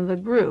himself from the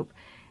group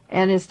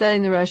and is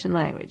studying the Russian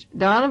language.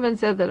 Donovan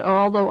said that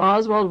although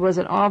Oswald was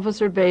an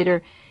officer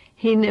baiter,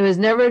 he was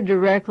never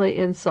directly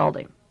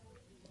insulting.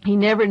 He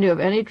never knew of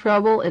any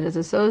trouble in his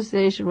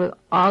association with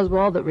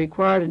Oswald that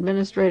required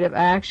administrative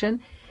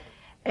action.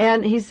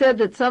 And he said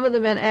that some of the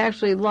men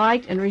actually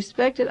liked and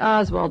respected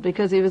Oswald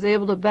because he was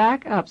able to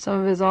back up some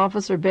of his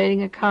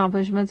officer-baiting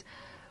accomplishments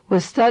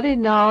with studied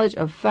knowledge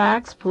of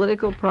facts,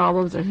 political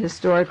problems, and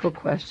historical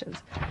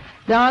questions.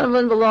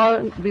 Donovan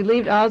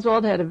believed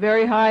Oswald had a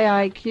very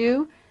high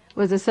IQ,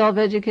 was a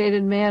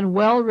self-educated man,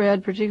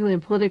 well-read, particularly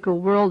in political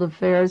world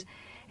affairs,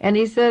 and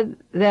he said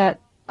that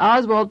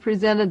Oswald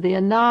presented the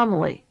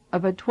anomaly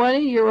of a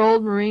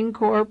 20-year-old Marine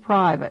Corps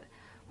private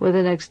with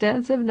an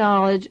extensive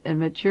knowledge and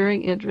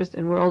maturing interest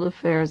in world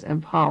affairs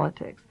and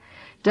politics.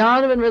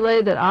 Donovan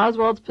relayed that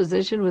Oswald's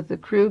position with the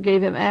crew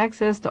gave him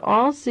access to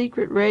all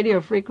secret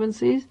radio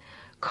frequencies,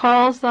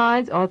 call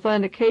signs,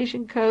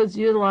 authentication codes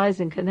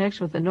utilized in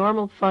connection with the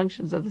normal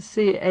functions of the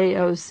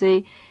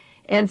CAOC,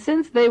 and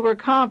since they were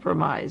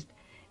compromised,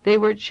 they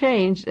were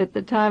changed at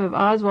the time of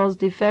Oswald's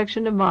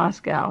defection to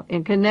Moscow,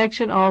 in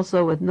connection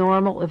also with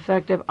normal,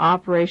 effective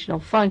operational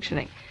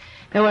functioning.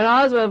 Now, when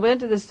Oswald went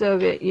to the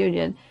Soviet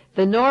Union,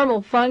 the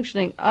normal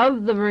functioning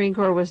of the Marine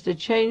Corps was to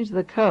change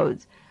the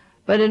codes.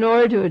 But in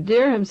order to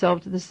endear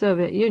himself to the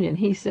Soviet Union,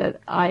 he said,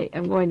 I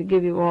am going to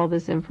give you all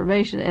this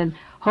information, and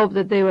hope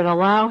that they would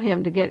allow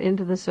him to get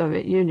into the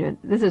Soviet Union.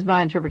 This is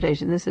my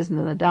interpretation. This isn't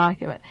in the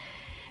document.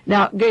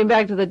 Now, getting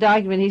back to the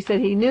document, he said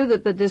he knew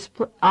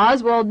that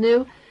Oswald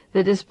knew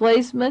the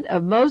displacement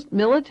of most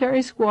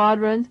military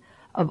squadrons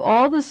of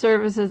all the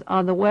services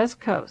on the West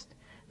Coast,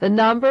 the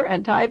number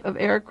and type of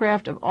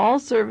aircraft of all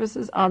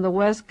services on the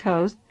West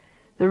Coast,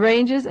 the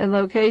ranges and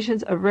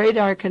locations of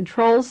radar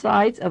control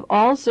sites of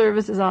all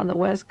services on the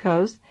West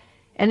Coast,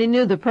 and he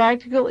knew the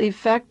practical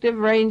effective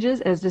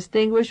ranges as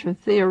distinguished from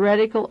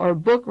theoretical or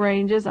book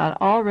ranges on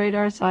all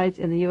radar sites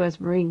in the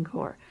U.S. Marine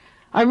Corps.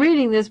 I'm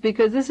reading this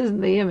because this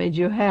isn't the image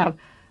you have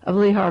of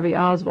Lee Harvey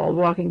Oswald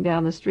walking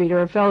down the street,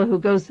 or a fellow who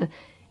goes to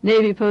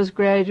Navy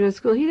postgraduate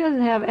school. He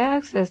doesn't have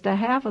access to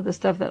half of the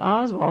stuff that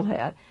Oswald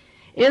had.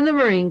 In the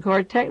Marine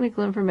Corps,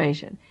 technical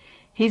information.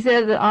 He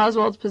said that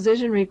Oswald's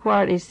position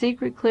required a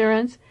secret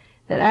clearance,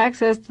 that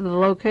access to the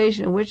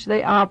location in which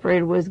they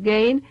operated was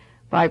gained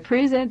by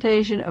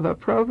presentation of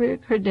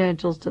appropriate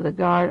credentials to the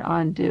guard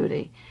on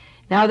duty.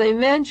 Now, they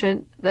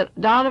mention that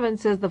Donovan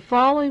says the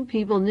following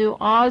people knew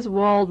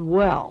Oswald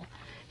well.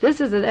 This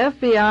is an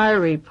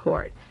FBI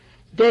report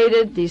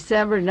dated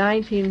December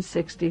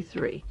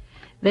 1963.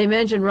 They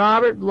mention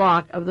Robert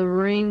Bloch of the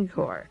Marine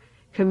Corps,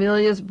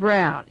 Camillus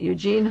Brown,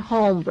 Eugene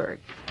Holmberg,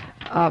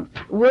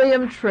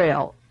 William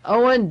Trail,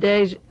 Owen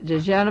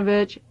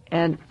Dejanovich,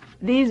 and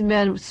these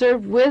men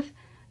served with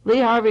Lee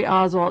Harvey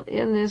Oswald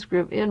in this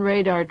group in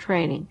radar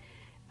training.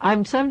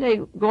 I'm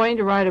someday going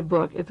to write a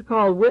book. It's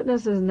called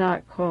Witnesses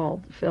Not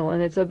Called, Phil,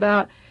 and it's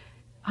about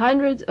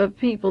hundreds of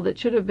people that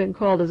should have been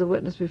called as a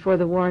witness before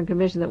the Warren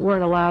Commission that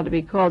weren't allowed to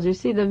be called. You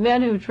see, the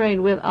men who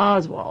trained with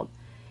Oswald,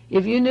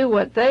 if you knew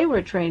what they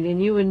were trained in,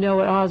 you would know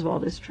what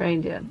Oswald is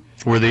trained in.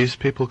 Were these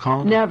people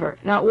called? Never.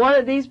 Not one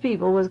of these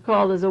people was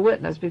called as a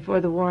witness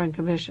before the Warren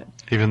Commission.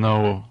 Even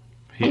though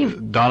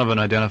Donovan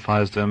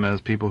identifies them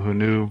as people who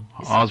knew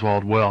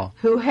Oswald well.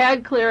 Who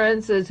had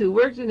clearances, who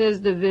worked in his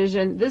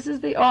division. This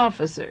is the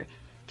officer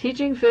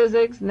teaching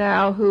physics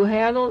now who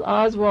handled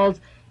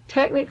Oswald's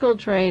technical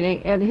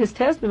training, and his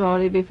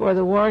testimony before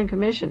the Warren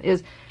Commission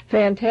is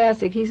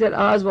fantastic. He said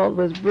Oswald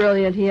was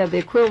brilliant. He had the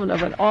equivalent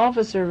of an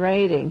officer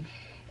rating.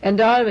 And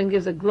Donovan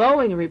gives a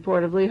glowing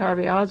report of Lee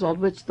Harvey Oswald,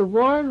 which the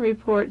Warren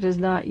report does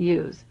not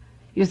use.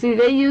 You see,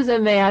 they use a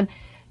man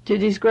to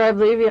describe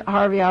Lee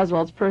Harvey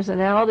Oswald's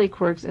personality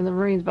quirks in the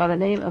Marines by the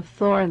name of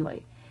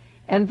Thornley.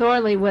 And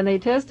Thornley, when they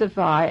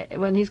testify,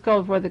 when he's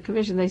called before the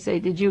commission, they say,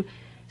 did you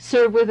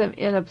serve with him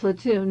in a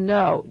platoon?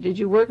 No. Did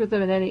you work with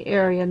him in any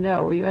area?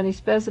 No. Were you in any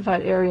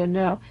specified area?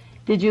 No.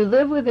 Did you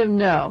live with him?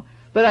 No.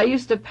 But I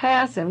used to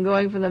pass him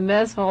going from the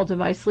mess hall to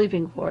my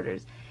sleeping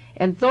quarters.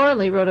 And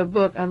Thornley wrote a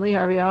book on Lee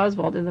Harvey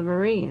Oswald in the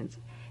Marines.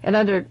 And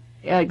under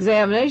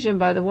examination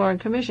by the Warren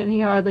Commission, he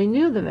hardly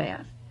knew the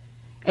man.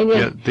 And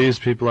yet these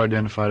people are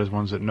identified as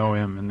ones that know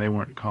him, and they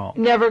weren't called.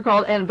 Never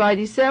called. And by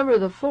December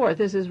the 4th,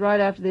 this is right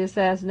after the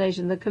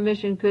assassination, the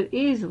commission could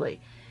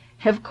easily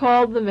have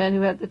called the men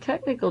who had the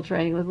technical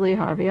training with Lee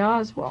Harvey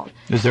Oswald.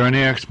 Is there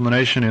any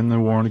explanation in the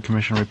Warren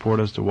Commission report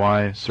as to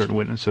why certain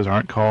witnesses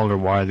aren't called, or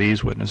why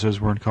these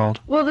witnesses weren't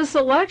called? Well, the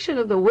selection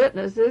of the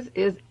witnesses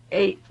is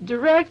a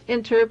direct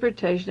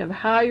interpretation of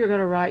how you're going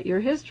to write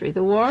your history.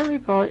 The Warren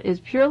report is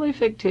purely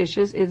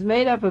fictitious. It's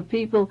made up of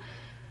people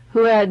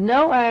who had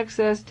no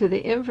access to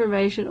the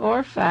information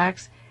or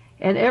facts,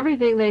 and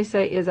everything they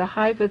say is a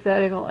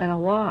hypothetical and a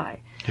lie.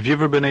 Have you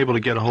ever been able to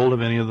get a hold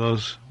of any of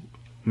those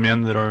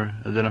men that are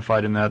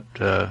identified in that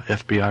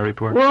FBI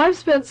report? Well, I've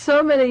spent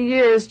so many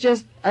years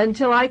just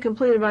until I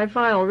completed my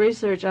final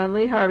research on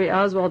Lee Harvey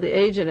Oswald, the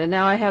agent, and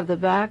now I have the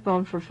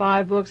backbone for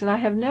 5 books, and I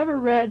have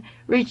never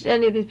reached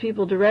any of these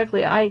people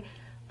directly. I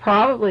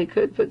probably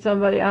could put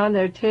somebody on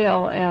their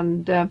tail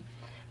and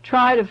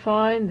try to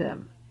find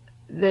them.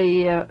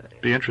 Be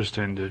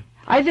interesting to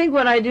I think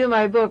when I do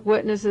my book,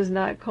 Witnesses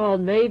Not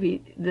Called,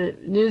 maybe the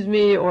news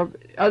media or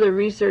other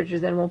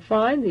researchers then will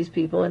find these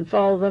people and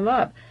follow them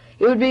up.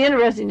 It would be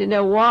interesting to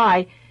know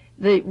why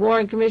the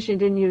Warren Commission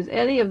didn't use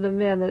any of the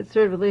men that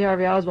served with Lee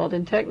Harvey Oswald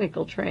in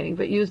technical training,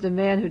 but used a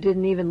man who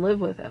didn't even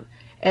live with him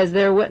as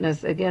their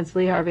witness against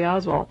Lee Harvey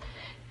Oswald.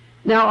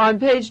 Now, on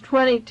page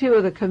 22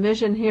 of the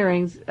Commission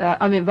hearings,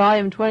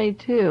 volume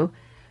 22,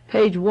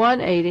 page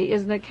 180,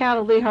 is an account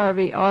of Lee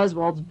Harvey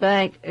Oswald's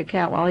bank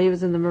account while he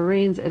was in the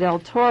Marines at El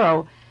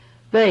Toro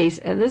base,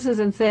 and this is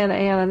in Santa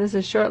Ana, and this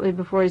is shortly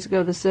before he was to go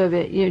to the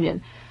Soviet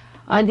Union.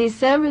 On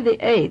December the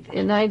 8th,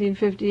 in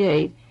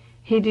 1958,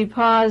 he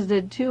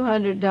deposited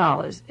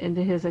 $200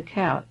 into his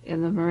account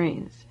in the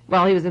Marines,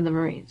 while he was in the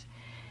Marines.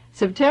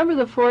 September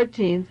the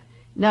 14th,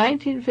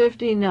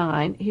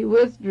 1959, he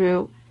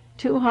withdrew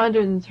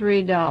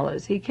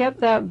 $203. He kept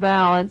that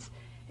balance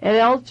at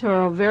El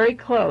Toro very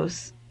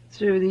close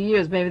through the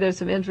years. Maybe there's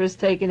some interest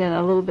taken in,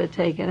 a little bit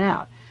taken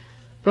out.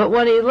 But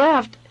when he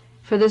left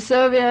for the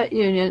Soviet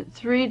Union,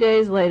 3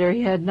 days later,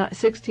 he had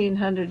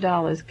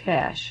 $1,600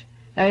 cash.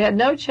 Now, he had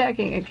no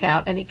checking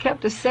account, and he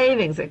kept a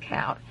savings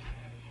account.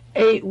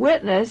 A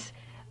witness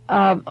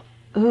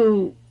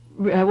who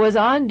was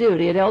on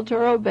duty at El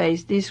Toro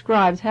base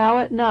describes how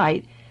at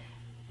night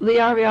Lee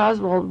Harvey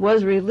Oswald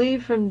was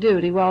relieved from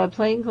duty while a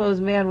plainclothes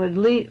man would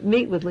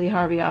meet with Lee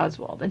Harvey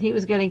Oswald, and he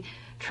was getting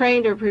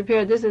trained or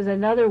prepared. This is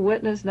another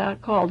witness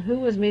not called who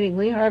was meeting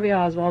Lee Harvey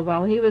Oswald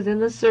while he was in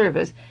the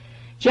service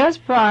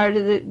just prior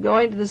to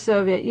going to the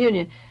Soviet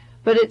Union.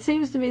 But it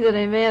seems to me that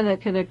a man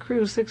that can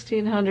accrue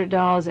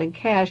 $1,600 in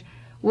cash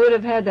would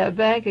have had that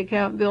bank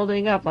account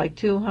building up like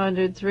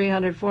 $200,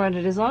 $300,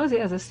 $400, as long as he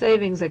has a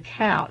savings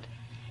account.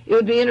 It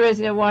would be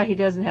interesting to know why he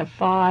doesn't have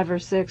 $500 or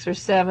 $600 or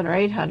 $700 or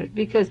 $800,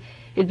 because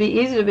it'd be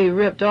easy to be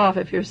ripped off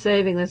if you're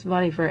saving this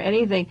money for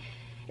anything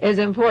as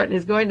important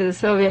as going to the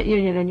Soviet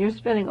Union, and you're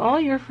spending all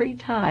your free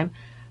time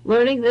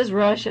learning this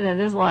Russian and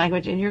this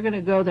language, and you're going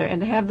to go there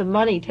and to have the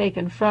money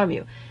taken from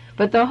you.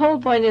 But the whole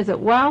point is that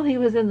while he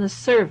was in the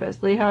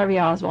service, Lee Harvey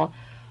Oswald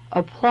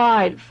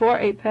applied for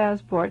a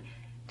passport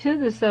to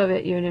the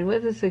Soviet Union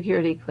with a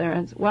security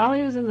clearance. While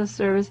he was in the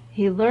service,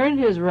 he learned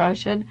his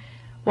Russian.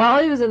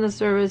 While he was in the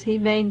service, he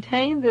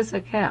maintained this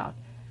account.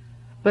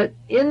 But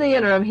in the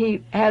interim,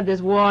 he had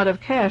this wad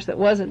of cash that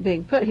wasn't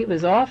being put. He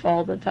was off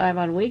all the time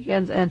on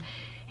weekends, and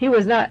he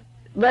was not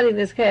letting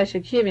this cash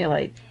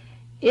accumulate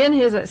in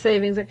his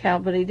savings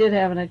account, but he did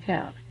have an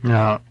account.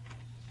 Now,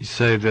 you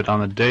say that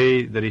on the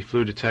day that he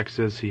flew to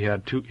Texas, he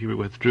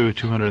withdrew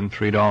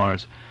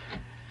 $203,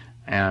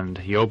 and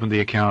he opened the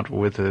account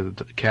with a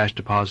cash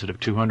deposit of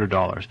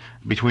 $200.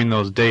 Between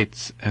those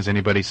dates, has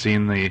anybody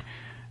seen the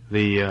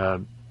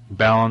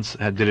balance?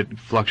 Did it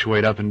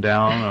fluctuate up and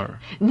down, or?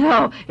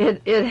 No,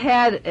 it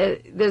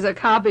had. There's a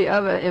copy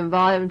of it in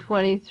volume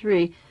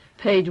 23,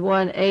 page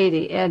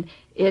 180, and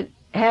it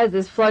has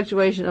this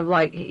fluctuation of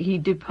like he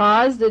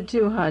deposited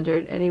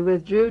 $200 and he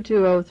withdrew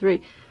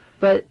 $203,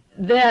 but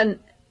then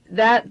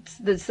that's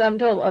the sum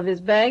total of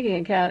his banking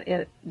account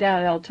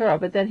down at El Toro.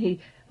 But then he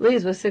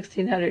leaves with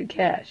 $1,600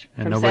 cash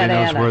from and nobody Santa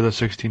knows Ana. where the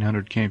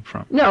 $1,600 came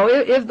from. No,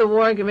 if the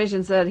Warren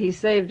Commission said he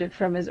saved it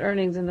from his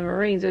earnings in the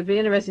Marines, it would be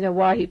interesting to know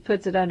why he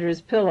puts it under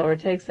his pillow or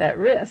takes that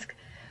risk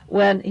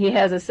when he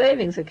has a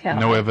savings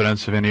account. No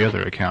evidence of any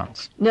other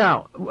accounts.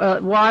 No.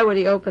 Why would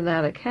he open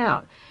that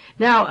account?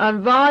 Now,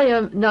 on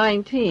volume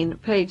 19,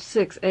 page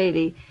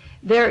 680,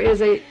 there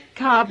is a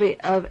copy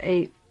of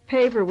a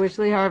paper which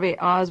Lee Harvey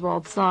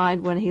Oswald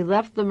signed when he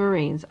left the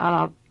Marines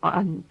on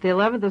the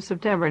 11th of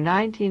September,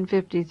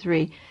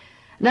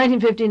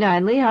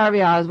 1959. Lee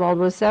Harvey Oswald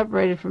was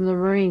separated from the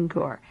Marine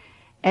Corps,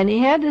 and he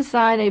had to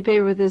sign a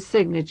paper with his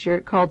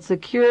signature called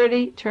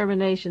Security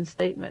Termination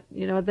Statement.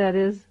 You know what that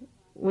is?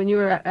 When you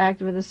were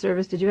active in the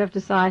service, did you have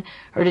to sign,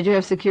 or did you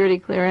have security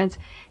clearance?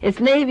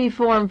 It's Navy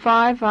Form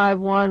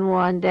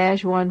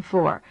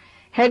 5511-14.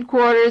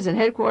 Headquarters and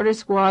Headquarters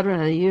Squadron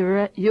of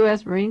the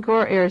U.S. Marine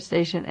Corps Air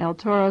Station, El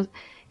Toro,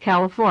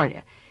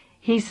 California.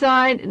 He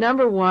signed,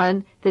 number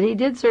 1, that he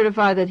did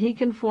certify that he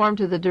conformed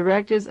to the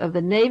directives of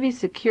the Navy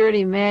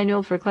Security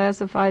Manual for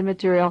Classified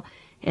Material,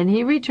 and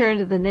he returned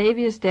to the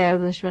Navy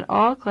establishment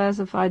all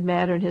classified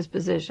matter in his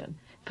possession.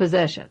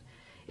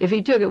 If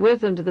he took it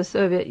with him to the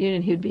Soviet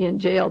Union, he'd be in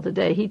jail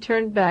today. He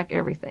turned back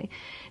everything.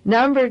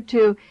 Number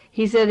 2,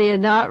 he said he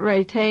had not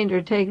retained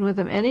or taken with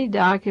him any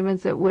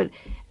documents that would,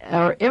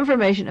 or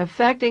information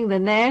affecting the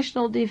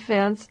national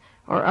defense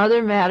or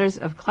other matters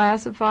of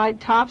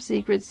classified, top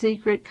secret,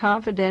 secret,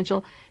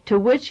 confidential, to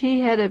which he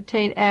had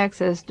obtained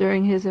access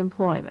during his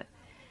employment.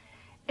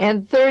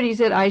 And 3rd, he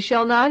said, I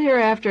shall not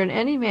hereafter in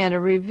any manner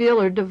reveal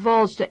or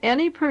divulge to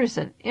any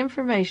person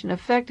information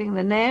affecting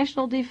the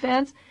national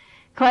defense,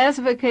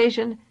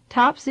 classification,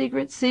 top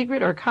secret,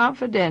 secret, or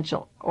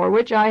confidential, or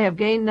which I have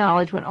gained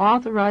knowledge when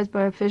authorized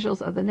by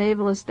officials of the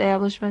naval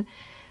establishment.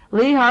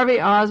 Lee Harvey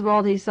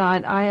Oswald, he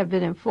signed, I have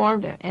been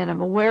informed and am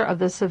aware of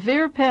the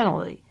severe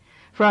penalty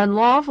for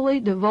unlawfully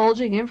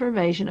divulging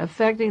information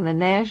affecting the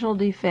national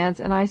defense,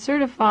 and I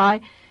certify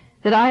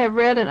that I have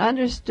read and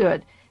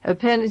understood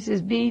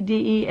Appendices B,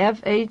 D, E,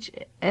 F,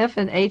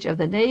 and H of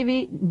the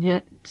Navy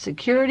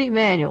Security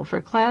Manual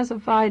for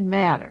Classified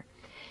Matter.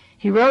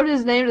 He wrote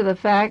his name to the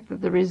fact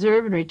that the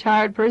reserve and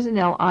retired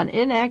personnel on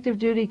inactive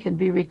duty can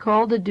be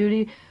recalled to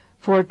duty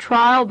for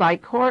trial by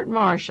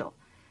court-martial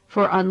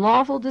for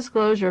unlawful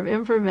disclosure of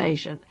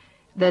information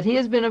that he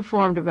has been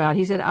informed about.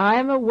 He said, I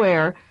am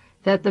aware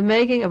that the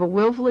making of a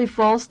willfully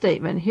false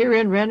statement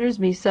herein renders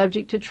me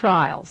subject to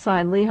trial.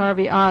 Signed, Lee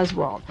Harvey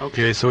Oswald.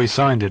 Okay, so he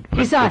signed it.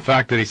 But the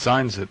fact that he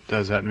signs it,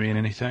 does that mean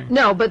anything?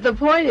 No, but the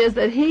point is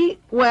that he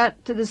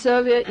went to the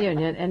Soviet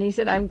Union and he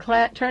said, I'm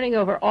turning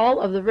over all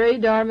of the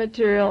radar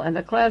material and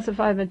the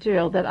classified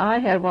material that I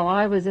had while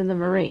I was in the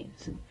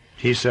Marines.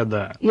 He said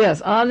that? Yes,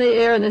 on the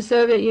air in the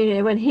Soviet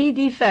Union. When he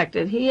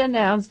defected, he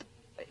announced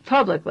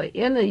publicly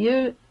in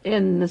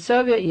the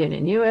Soviet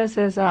Union,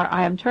 USSR,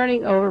 I am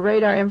turning over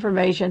radar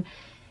information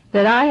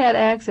that I had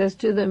access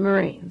to the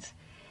Marines.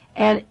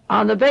 And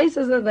on the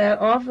basis of that,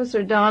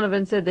 Officer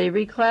Donovan said they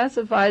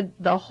reclassified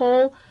the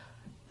whole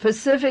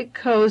Pacific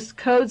Coast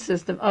code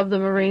system of the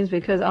Marines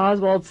because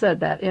Oswald said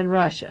that in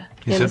Russia.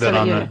 He said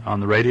that on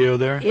the radio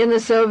there? In the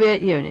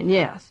Soviet Union,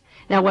 yes.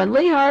 Now, when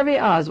Lee Harvey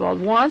Oswald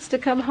wants to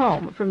come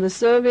home from the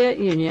Soviet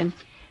Union,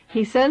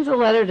 he sends a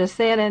letter to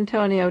San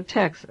Antonio,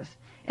 Texas.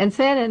 And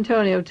San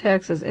Antonio,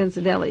 Texas,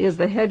 incidentally, is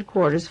the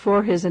headquarters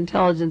for his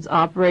intelligence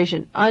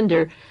operation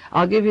under,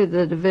 I'll give you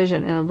the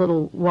division in a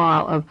little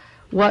while of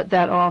what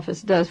that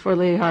office does for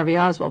Lee Harvey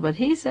Oswald. But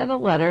he sent a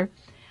letter,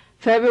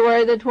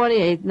 February the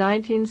 28th,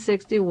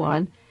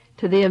 1961,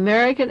 to the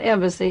American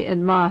Embassy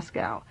in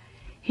Moscow.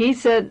 He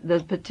said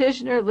the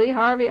petitioner, Lee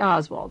Harvey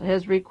Oswald,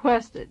 has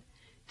requested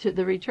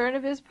the return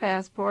of his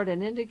passport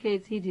and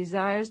indicates he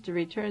desires to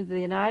return to the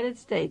United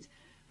States,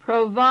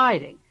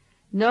 providing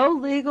no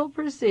legal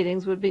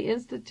proceedings would be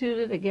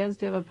instituted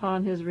against him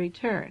upon his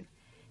return.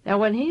 Now,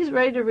 when he's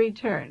ready to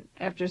return,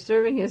 after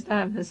serving his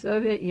time in the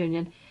Soviet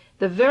Union,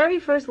 the very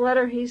first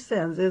letter he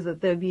sends is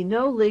that there be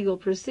no legal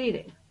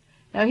proceedings.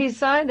 Now, he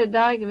signed a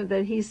document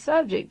that he's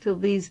subject to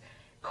these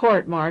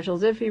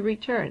court-martials if he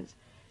returns.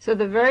 So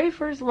the very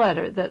first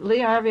letter that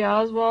Lee Harvey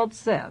Oswald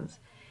sends,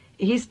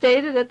 he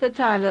stated at the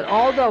time that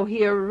although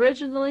he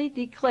originally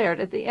declared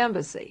at the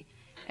embassy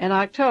in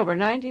October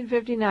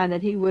 1959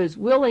 that he was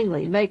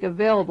willingly make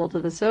available to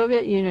the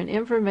Soviet Union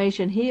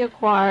information he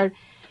acquired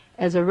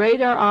as a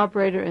radar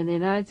operator in the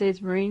United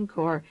States Marine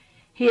Corps,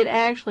 he had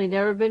actually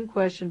never been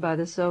questioned by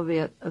the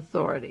Soviet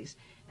authorities.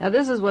 Now,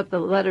 this is what the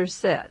letter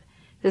said.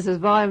 This is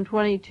volume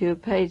 22,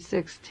 page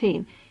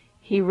 16.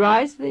 He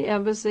writes to the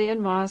embassy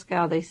in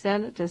Moscow. They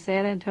send it to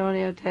San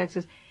Antonio,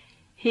 Texas.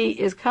 He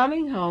is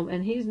coming home,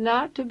 and he's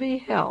not to be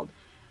held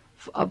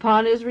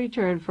upon his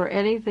return for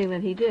anything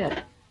that he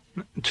did.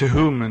 To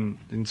whom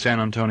in San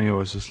Antonio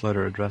is this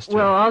letter addressed to?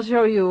 Well, I'll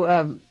show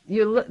you.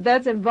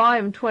 That's in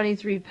volume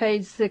 23,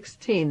 page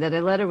 16, that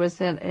a letter was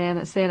sent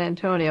in San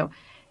Antonio,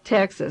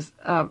 Texas.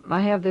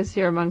 I have this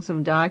here among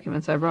some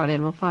documents I brought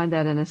in. We'll find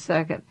that in a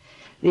second.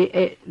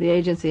 The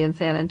agency in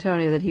San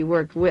Antonio that he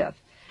worked with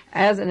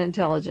as an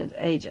intelligence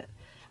agent.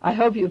 I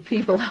hope you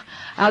people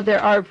out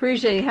there are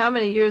appreciating how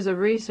many years of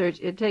research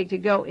it takes to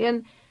go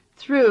in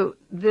through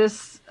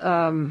this,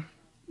 the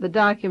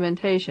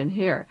documentation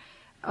here.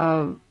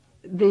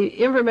 The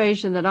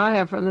information that I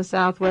have from the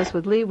Southwest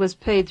with Lee was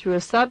paid through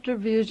a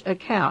subterfuge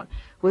account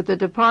with the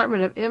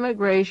Department of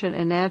Immigration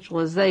and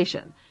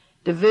Naturalization,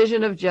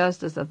 Division of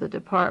Justice of the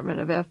Department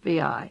of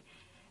FBI.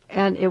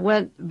 And it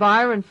went,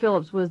 Byron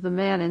Phillips was the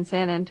man in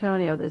San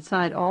Antonio that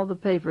signed all the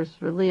papers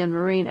for Lee and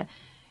Marina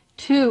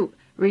to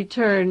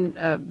return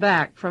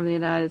back from the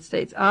United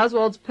States.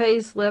 Oswald's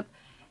pay slip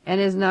and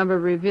his number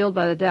revealed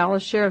by the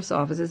Dallas Sheriff's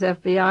Office, his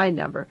FBI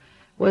number,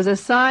 was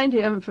assigned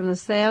to him from the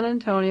San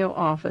Antonio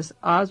office.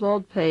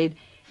 Oswald paid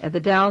at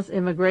the Dallas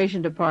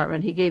Immigration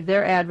Department. He gave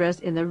their address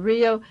in the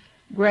Rio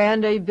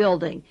Grande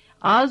building.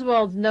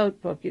 Oswald's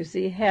notebook, you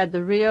see, had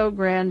the Rio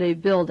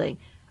Grande building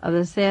of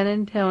the San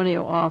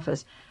Antonio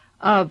office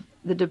of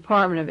the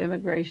Department of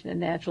Immigration and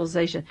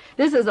Naturalization.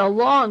 This is a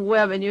long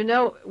web, and you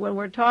know, when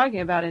we're talking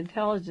about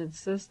intelligence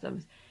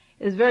systems,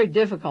 it's very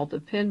difficult to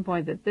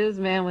pinpoint that this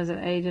man was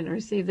an agent and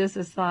received this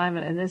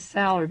assignment and this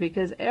salary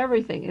because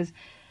everything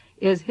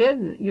is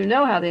hidden. You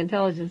know how the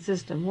intelligence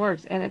system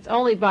works, and it's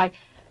only by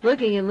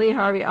looking in Lee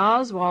Harvey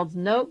Oswald's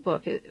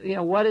notebook,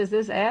 what is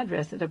this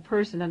address that a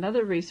person,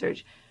 another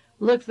research,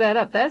 looks that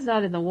up. That's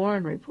not in the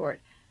Warren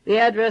Report. The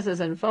addresses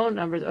and phone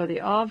numbers or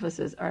the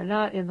offices are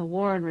not in the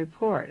Warren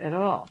Report at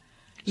all.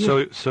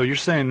 So you're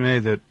saying,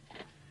 Mae,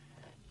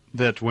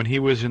 that when he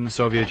was in the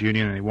Soviet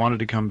Union and he wanted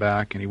to come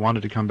back,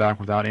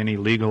 without any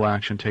legal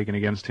action taken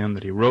against him,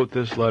 that he wrote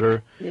this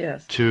letter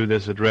to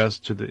this address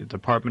to the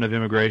Department of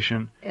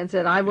Immigration? And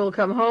said, I will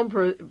come home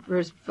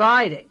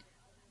providing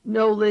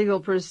no legal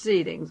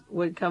proceedings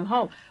would come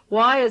home.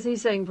 Why is he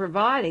saying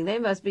providing? They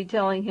must be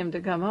telling him to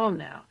come home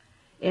now.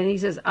 And he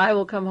says, I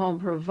will come home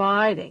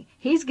providing.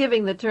 He's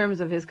giving the terms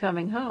of his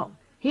coming home.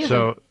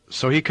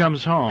 So he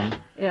comes home.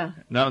 Yeah.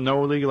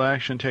 No legal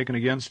action taken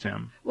against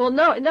him. Well,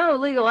 no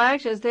legal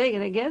action is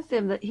taken against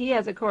him. That he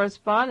has a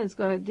correspondence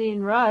going with Dean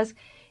Rusk,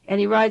 And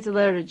he writes a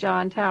letter to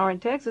John Tower in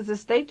Texas. The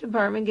State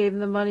Department gave him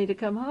the money to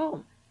come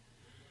home.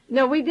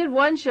 No, we did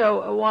one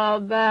show a while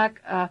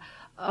back,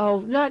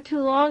 not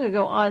too long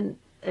ago,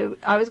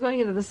 I was going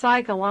into the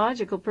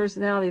psychological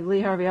personality of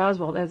Lee Harvey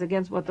Oswald as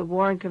against what the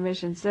Warren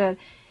Commission said.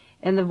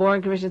 And the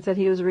Warren Commission said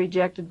he was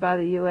rejected by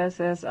the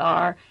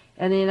USSR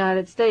and the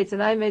United States.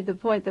 And I made the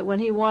point that when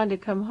he wanted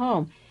to come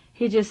home,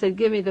 he just said,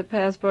 give me the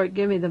passport,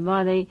 give me the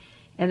money.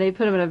 And they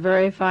put him in a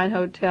very fine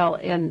hotel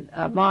in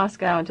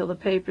Moscow until the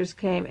papers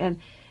came and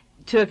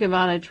took him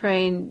on a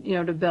train,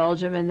 to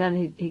Belgium. And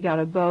then he got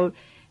a boat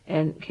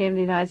and came to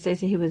the United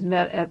States. And he was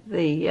met at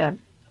the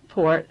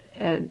port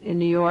in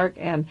New York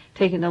and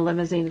taken a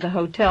limousine to the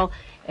hotel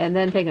and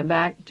then taken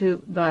back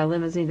by a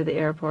limousine to the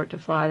airport to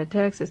fly to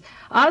Texas.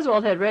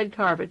 Oswald had red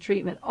carpet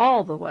treatment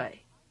all the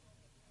way.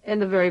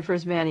 And the very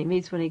first man he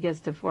meets when he gets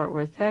to Fort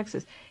Worth,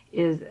 Texas,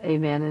 is a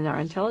man in our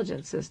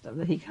intelligence system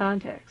that he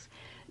contacts.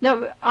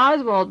 Now,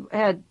 Oswald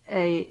there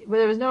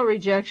was no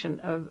rejection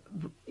of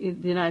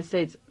the United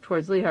States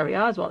towards Lee Harvey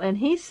Oswald, and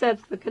he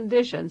sets the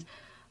conditions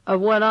of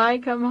when I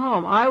come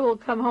home. I will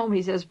come home,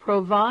 he says,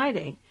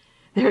 providing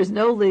there's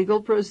no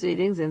legal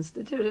proceedings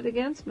instituted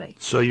against me.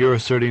 So you're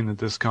asserting that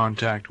this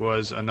contact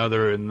was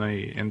another in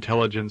the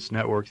intelligence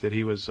network that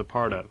he was a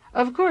part of?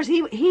 Of course.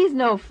 He's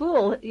no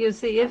fool. You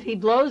see, if he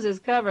blows his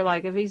cover,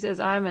 like if he says,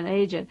 I'm an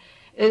agent,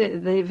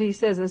 if he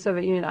says in the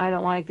Soviet Union, I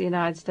don't like the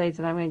United States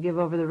and I'm going to give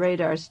over the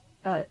radar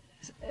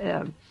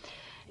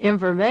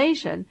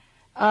information,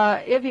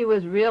 if he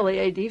was really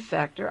a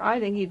defector, I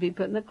think he'd be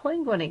put in the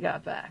clink when he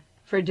got back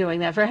for doing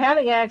that, for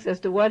having access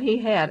to what he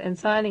had and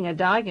signing a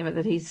document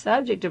that he's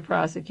subject to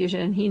prosecution,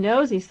 and he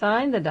knows he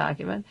signed the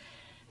document.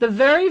 The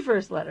very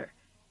first letter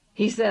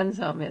he sends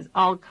home is,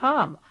 I'll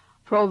come,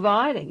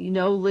 providing,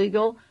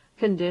 legal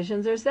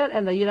conditions are set,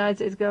 and the United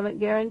States government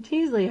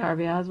guarantees Lee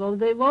Harvey Oswald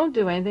they won't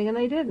do anything, and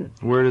they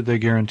didn't. Where did they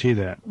guarantee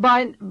that?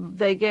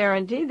 They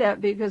guaranteed that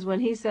because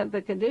when he sent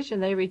the condition,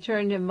 they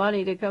returned him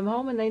money to come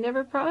home, and they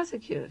never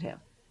prosecuted him.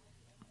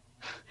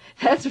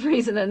 That's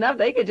reason enough.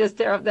 They could just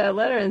tear up that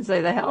letter and say,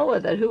 the hell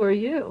with it, who are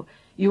you?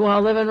 You want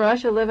to live in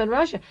Russia, live in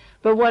Russia.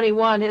 But when he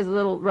wanted his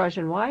little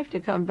Russian wife to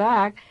come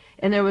back,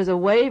 and there was a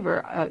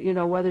waiver,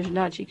 whether or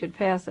not she could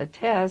pass a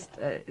test,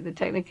 the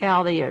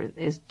technicality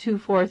is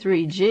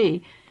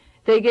 243G,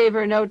 they gave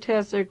her no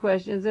tests or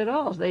questions at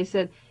all. They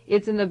said,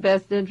 it's in the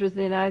best interest of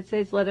the United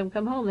States, let him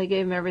come home. They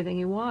gave him everything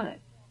he wanted,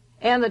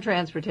 and the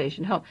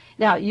transportation home.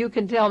 Now, you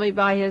can tell me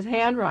by his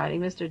handwriting,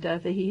 Mr.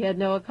 Duff, that he had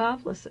no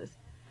accomplices.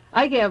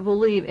 I can't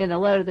believe in a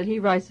letter that he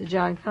writes to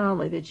John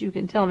Connolly that you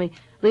can tell me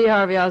Lee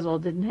Harvey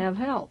Oswald didn't have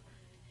help.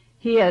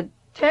 He had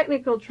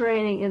technical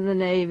training in the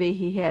Navy.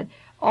 He had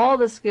all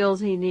the skills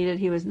he needed.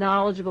 He was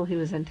knowledgeable. He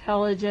was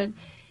intelligent.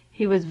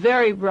 He was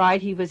very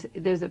bright.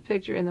 There's a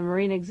picture in the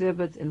Marine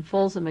exhibits, in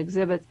Folsom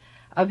exhibits,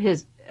 of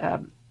his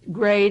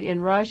grade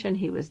in Russian.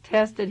 He was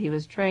tested. He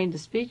was trained to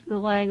speak the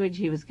language.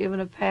 He was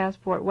given a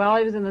passport while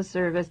he was in the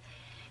service.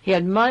 He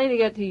had money to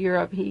get to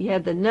Europe. He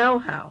had the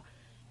know-how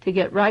to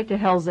get right to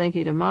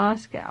Helsinki, to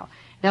Moscow.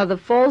 Now, the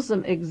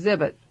Folsom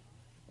exhibit,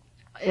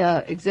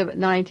 Exhibit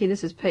 19,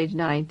 this is page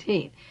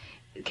 19,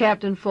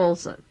 Captain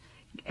Folsom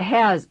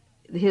has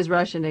his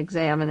Russian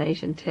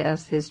examination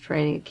test, his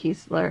training at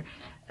Keesler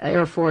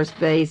Air Force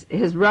Base,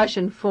 his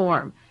Russian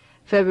form,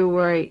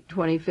 February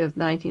 25th,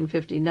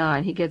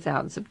 1959. He gets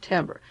out in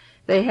September.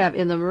 They have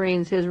in the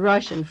Marines his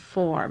Russian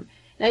form.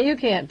 Now, you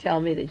can't tell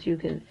me that you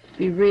can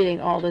be reading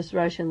all this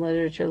Russian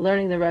literature,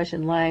 learning the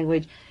Russian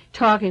language,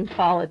 talking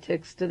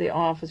politics to the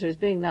officers,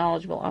 being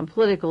knowledgeable on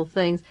political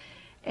things,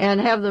 and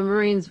have the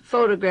Marines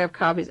photograph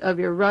copies of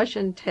your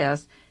Russian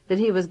test that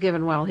he was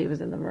given while he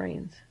was in the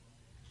Marines.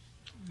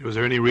 Was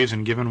there any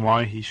reason given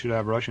why he should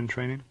have Russian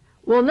training?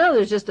 Well, no,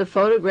 there's just a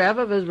photograph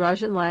of his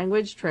Russian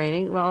language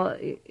training. Well,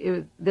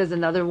 there's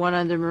another one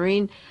under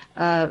Marine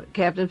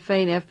Captain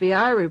Fain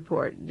FBI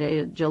report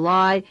dated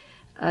July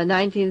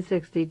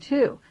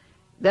 1962.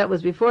 That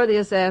was before the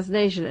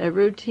assassination, a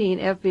routine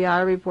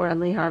FBI report on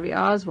Lee Harvey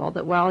Oswald,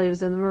 that while he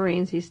was in the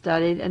Marines, he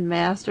studied and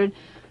mastered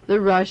the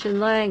Russian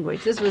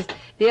language. This was,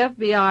 the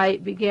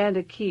FBI began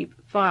to keep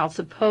files,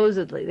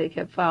 supposedly. They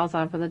kept files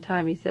on from the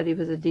time he said he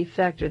was a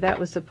defector. That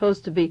was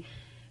supposed to be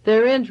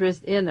their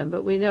interest in him,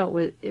 but we know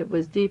it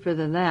was deeper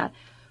than that.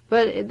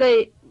 But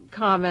they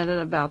commented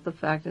about the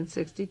fact in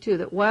 62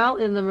 that while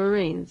in the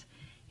Marines,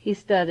 he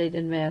studied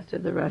and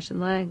mastered the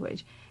Russian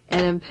language.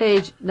 And in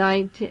page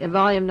 19,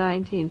 volume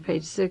 19,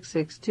 page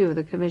 662 of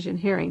the commission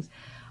hearings,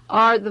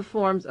 are the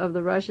forms of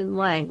the Russian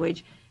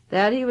language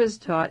that he was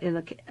taught in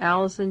the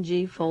Allison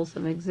G.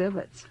 Folsom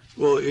exhibits.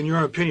 Well, in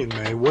your opinion,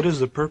 Mae, what is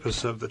the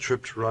purpose of the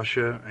trip to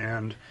Russia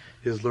and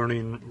his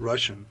learning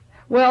Russian?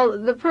 Well,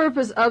 the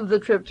purpose of the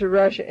trip to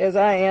Russia, as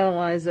I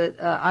analyze it,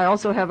 I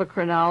also have a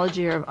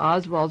chronology of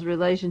Oswald's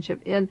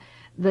relationship in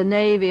the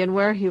Navy and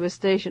where he was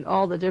stationed,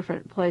 all the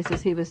different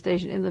places he was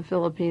stationed in the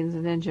Philippines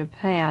and in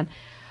Japan.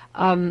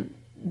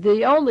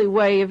 The only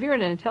way, if you're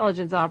in an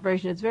intelligence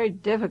operation, it's very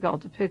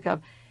difficult to pick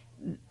up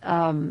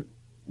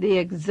the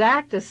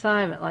exact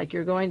assignment, like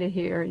you're going to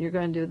here and you're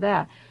going to do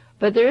that.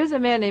 But there is a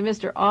man named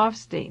Mr.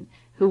 Offstein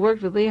who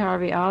worked with Lee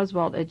Harvey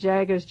Oswald at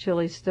Jaggers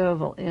Chili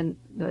Stovall in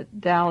the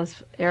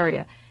Dallas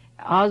area.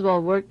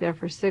 Oswald worked there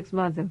for 6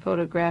 months in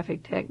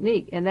photographic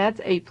technique, and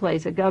that's a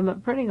place, a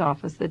government printing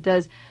office, that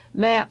does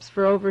maps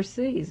for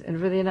overseas and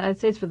for the United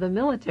States, for the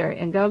military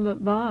and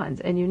government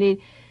bonds. And you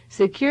need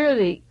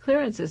security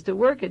clearances to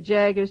work at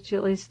Jaggers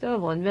Chili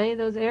Stovall in many of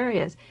those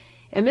areas.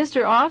 And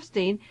Mr.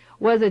 Offstein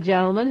was a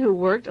gentleman who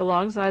worked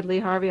alongside Lee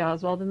Harvey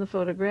Oswald in the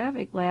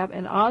photographic lab,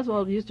 and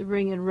Oswald used to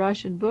bring in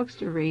Russian books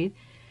to read.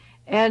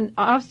 And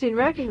Offstein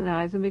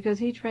recognized him because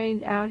he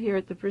trained out here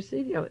at the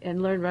Presidio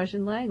and learned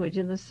Russian language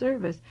in the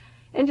service,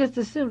 and just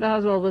assumed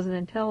Oswald was an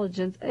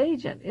intelligence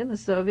agent in the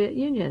Soviet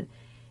Union.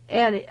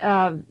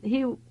 And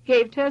he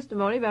gave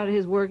testimony about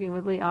his working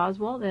with Lee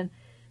Oswald, and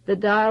the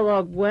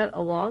dialogue went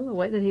along the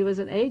way that he was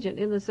an agent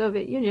in the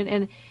Soviet Union.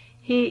 And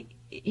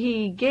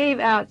he gave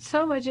out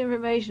so much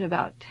information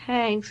about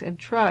tanks and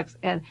trucks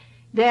and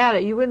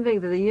data. You wouldn't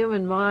think that the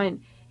human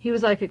mind, he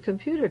was like a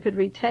computer, could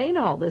retain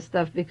all this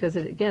stuff, because,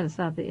 again, it's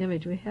not the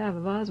image we have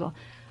of Oswald.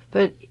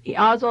 But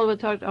Oswald would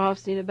talk to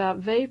Offstein about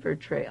vapor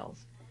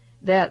trails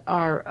that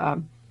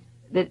are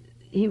that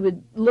he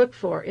would look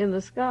for in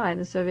the sky in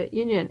the Soviet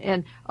Union.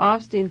 And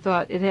Offstein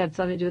thought it had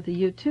something to do with the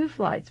U-2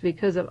 flights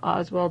because of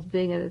Oswald's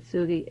being at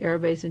Atsugi Air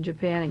Base in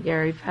Japan and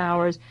Gary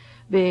Powers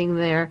being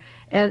there.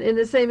 And in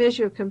the same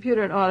issue of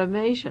Computer and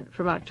Automation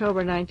from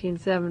October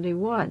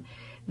 1971,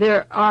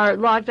 there are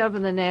locked up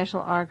in the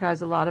National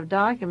Archives a lot of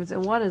documents,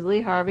 and one is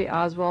Lee Harvey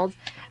Oswald's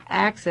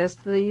access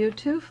to the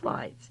U-2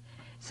 flights.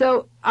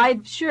 So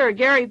I'm sure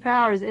Gary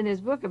Powers, in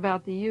his book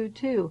about the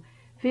U-2,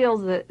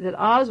 feels that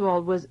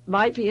Oswald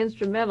might be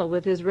instrumental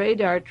with his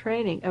radar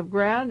training of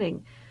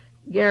grounding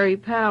Gary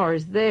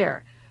Powers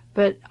there.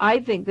 But I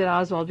think that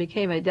Oswald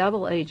became a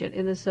double agent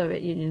in the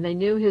Soviet Union. They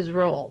knew his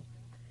role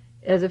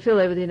as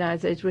affiliated with the United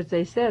States, which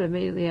they said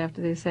immediately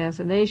after the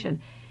assassination.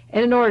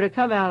 And in order to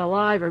come out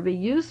alive or be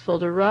useful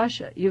to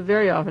Russia, you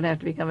very often have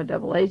to become a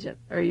double agent,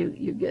 or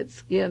you get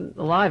skinned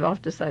alive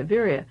off to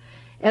Siberia.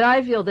 And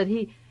I feel that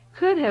he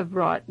could have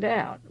brought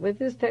down, with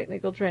his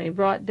technical training,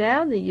 brought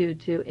down the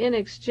U-2 in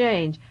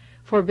exchange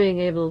for being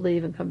able to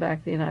leave and come back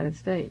to the United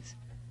States.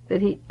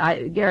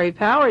 That Gary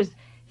Powers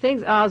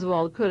thinks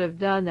Oswald could have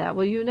done that.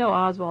 Well, you know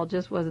Oswald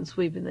just wasn't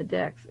sweeping the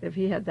decks if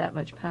he had that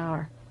much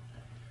power.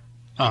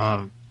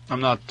 I'm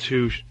not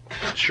too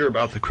sure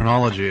about the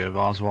chronology of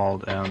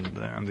Oswald and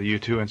the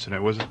U-2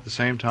 incident. Was it the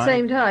same time?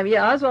 Same time,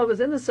 yeah. Oswald was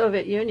in the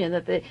Soviet Union,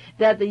 that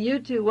the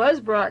U-2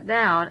 was brought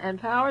down, and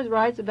Powers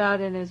writes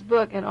about it in his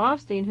book, and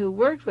Offstein, who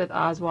worked with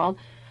Oswald,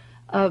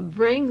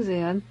 brings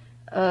in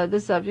the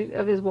subject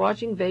of his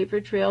watching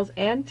vapor trails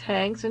and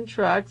tanks and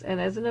trucks,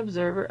 and as an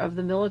observer of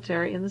the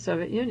military in the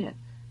Soviet Union.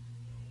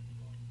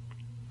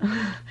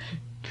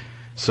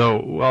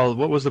 So, well,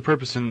 what was the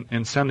purpose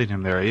in sending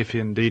him there, if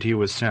indeed he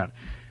was sent?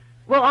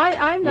 Well,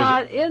 I'm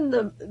not in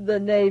the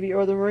Navy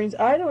or the Marines.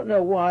 I don't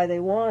know why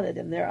they wanted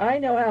him there. I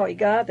know how he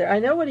got there. I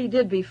know what he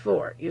did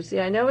before. You see,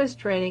 I know his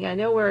training. I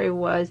know where he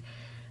was.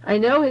 I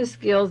know his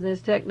skills and his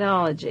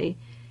technology.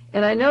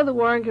 And I know the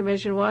Warren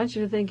Commission wants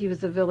you to think he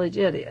was a village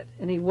idiot,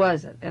 and he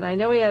wasn't. And I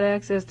know he had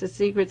access to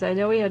secrets. I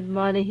know he had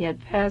money. He had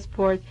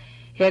passports.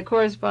 He had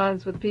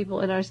correspondence with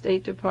people in our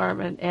State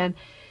Department. And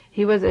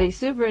he was a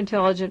super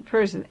intelligent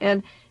person.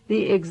 And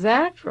the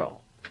exact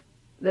role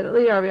that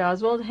Lee Harvey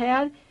Oswald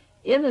had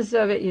in the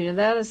Soviet Union,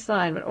 that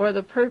assignment, or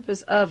the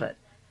purpose of it,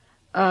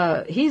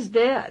 he's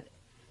dead.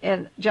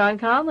 And John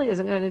Connolly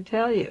isn't going to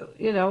tell you,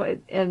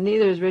 and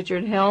neither is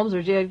Richard Helms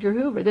or J. Edgar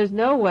Hoover. There's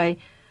no way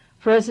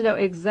for us to know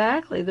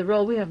exactly the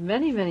role. We have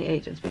many, many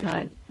agents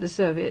behind the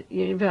Soviet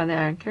Union, behind the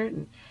Iron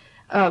Curtain.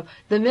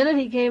 The minute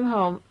he came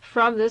home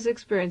from this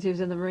experience, he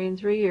was in the Marine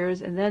 3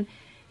 years, and then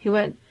he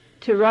went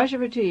to Russia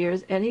for 2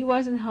 years, and he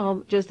wasn't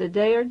home just a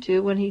day or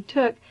two when he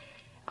took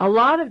a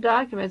lot of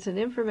documents and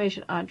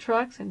information on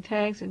trucks and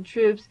tanks and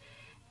troops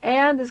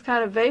and this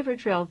kind of vapor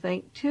trail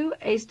thing to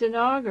a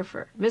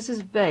stenographer,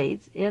 Mrs.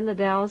 Bates, in the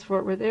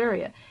Dallas-Fort Worth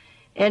area.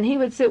 And he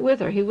would sit with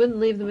her. He wouldn't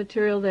leave the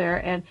material there,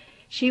 and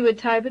she would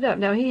type it up.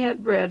 Now, he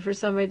had bread for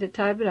somebody to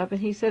type it up,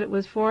 and he said it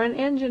was for an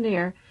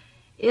engineer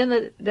in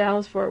the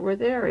Dallas-Fort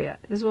Worth area.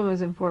 This woman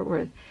was in Fort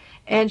Worth.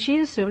 And she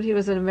assumed he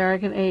was an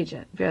American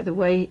agent, by the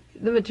way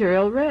the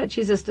material read.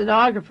 She's a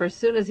stenographer. As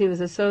soon as he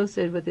was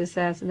associated with the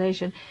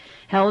assassination,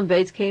 Helen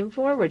Bates came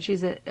forward.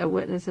 She's a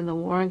witness in the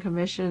Warren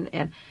Commission,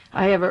 and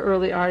I have her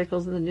early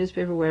articles in the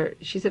newspaper where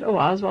she said,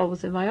 Oswald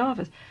was in my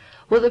office.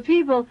 Well, the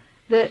people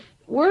that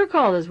were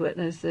called as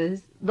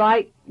witnesses,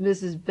 like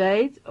Mrs.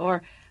 Bates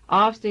or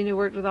Offstein, who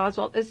worked with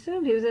Oswald,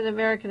 assumed he was in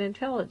American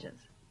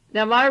intelligence.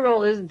 Now, my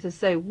role isn't to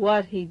say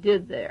what he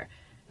did there.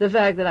 The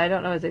fact that I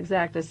don't know his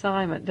exact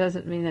assignment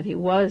doesn't mean that he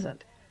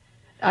wasn't.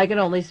 I can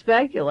only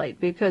speculate,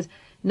 because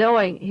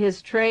knowing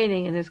his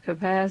training and his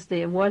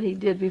capacity and what he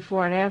did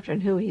before and after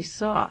and who he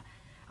saw,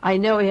 I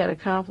know he had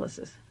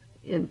accomplices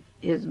in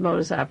his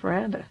modus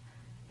operandi,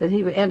 that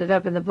he ended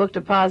up in the book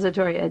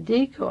depository a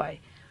decoy,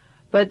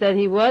 but that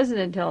he was an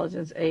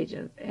intelligence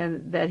agent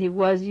and that he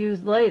was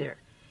used later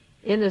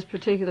in this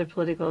particular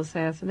political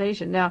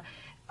assassination. Now,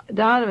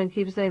 Donovan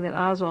keeps saying that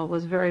Oswald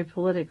was very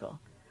political,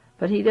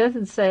 But he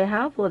doesn't say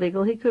how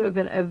political. He could have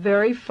been a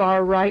very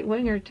far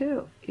right-winger,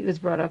 too. He was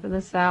brought up in the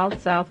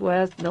South,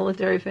 Southwest,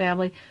 military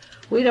family.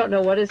 We don't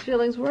know what his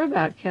feelings were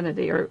about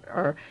Kennedy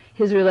or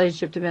his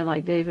relationship to men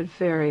like David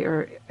Ferry,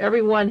 or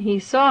everyone he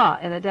saw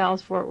in the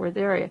Dallas-Fort Worth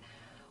area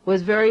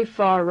was very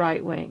far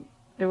right-wing.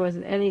 There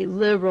wasn't any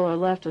liberal or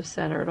left of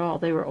center at all.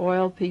 They were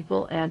oil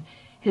people, and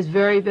his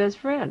very best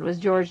friend was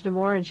George de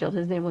Mohrenschildt.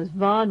 His name was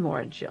von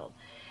Mohrenschildt,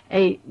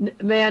 a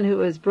man who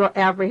was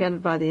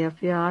apprehended by the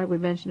FBI, we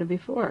mentioned it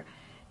before,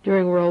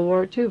 during World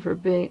War II for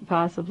being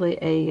possibly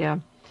a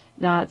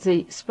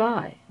Nazi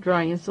spy,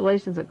 drawing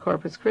installations at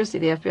Corpus Christi.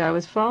 The FBI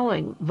was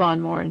following von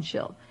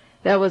Mohrenschildt.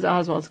 That was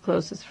Oswald's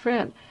closest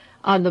friend.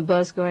 On the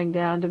bus going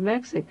down to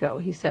Mexico,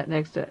 he sat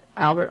next to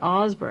Albert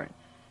Osborne,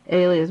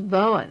 alias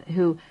Bowen,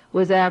 who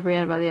was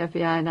apprehended by the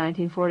FBI in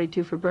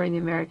 1942 for burning the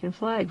American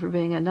flag, for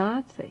being a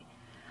Nazi.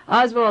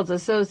 Oswald's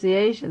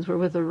associations were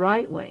with the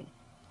right wing.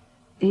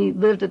 He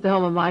lived at the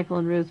home of Michael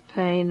and Ruth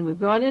Paine. We've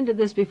gone into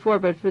this before,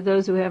 but for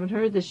those who haven't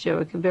heard this show,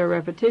 it can bear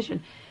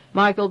repetition.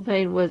 Michael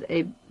Paine was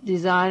a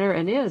designer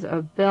and is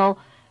of Bell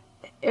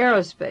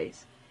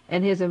Aerospace,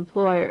 and his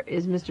employer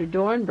is Mr.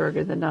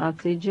 Dornberger, the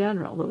Nazi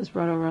general who was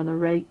brought over on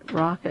the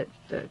rocket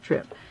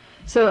trip.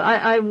 So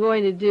I'm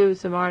going to do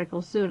some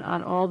articles soon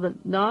on all the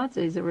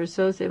Nazis that were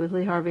associated with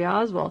Lee Harvey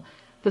Oswald.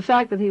 The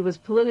fact that he was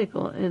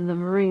political in the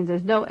Marines,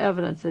 there's no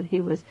evidence that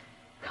he was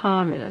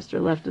communist or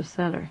left of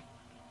center.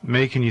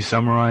 May, can you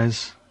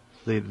summarize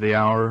the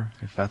hour,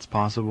 if that's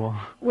possible?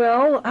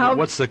 Well,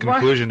 what's the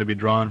conclusion to be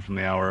drawn from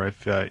the hour,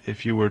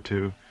 if you were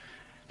to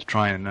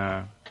try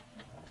and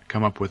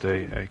come up with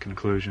a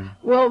conclusion?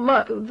 Well,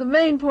 the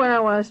main point I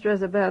want to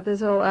stress about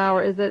this whole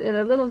hour is that in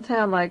a little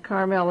town like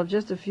Carmel of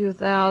just a few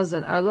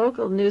thousand, our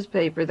local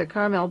newspaper, the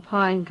Carmel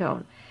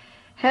Pinecone,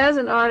 has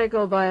an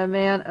article by a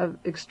man of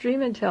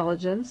extreme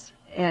intelligence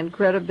and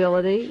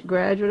credibility,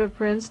 graduate of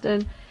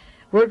Princeton,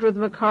 worked with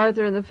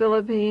MacArthur in the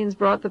Philippines,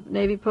 brought the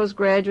Navy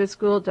postgraduate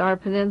school to our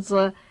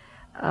peninsula,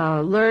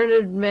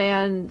 learned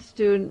man,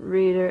 student,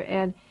 reader,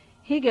 and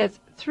he gets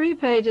 3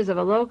 pages of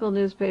a local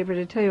newspaper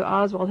to tell you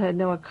Oswald had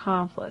no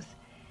accomplice.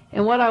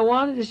 And what I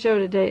wanted to show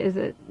today is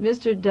that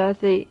Mr.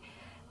 Duthie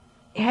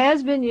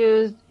has been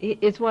used.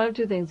 It's one of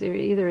two things.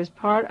 Either as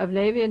part of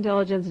Navy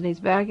intelligence and he's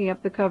backing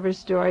up the cover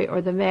story,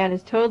 or the man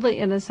is totally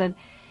innocent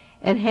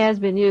and has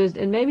been used.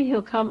 And maybe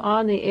he'll come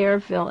on the air,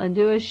 Phil, and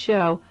do a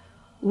show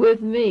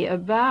with me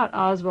about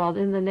Oswald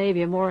in the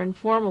Navy, a more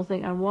informal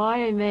thing on why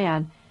a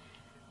man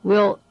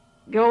will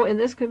go in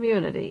this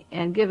community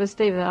and give a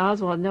statement that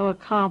Oswald had no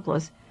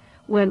accomplice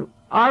when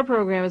our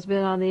program has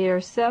been on the air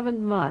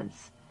 7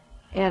 months.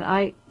 And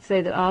I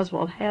say that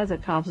Oswald has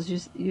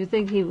accomplices. You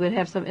think he would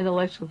have some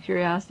intellectual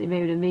curiosity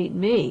maybe to meet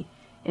me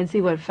and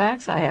see what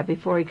facts I have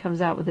before he comes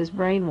out with his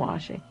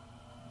brainwashing.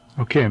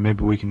 Okay,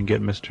 maybe we can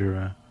get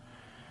Mr.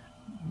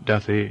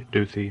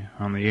 Duthie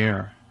on the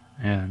air,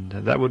 and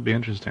that would be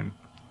interesting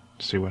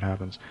to see what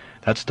happens.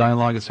 That's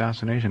Dialogue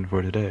Assassination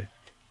for today.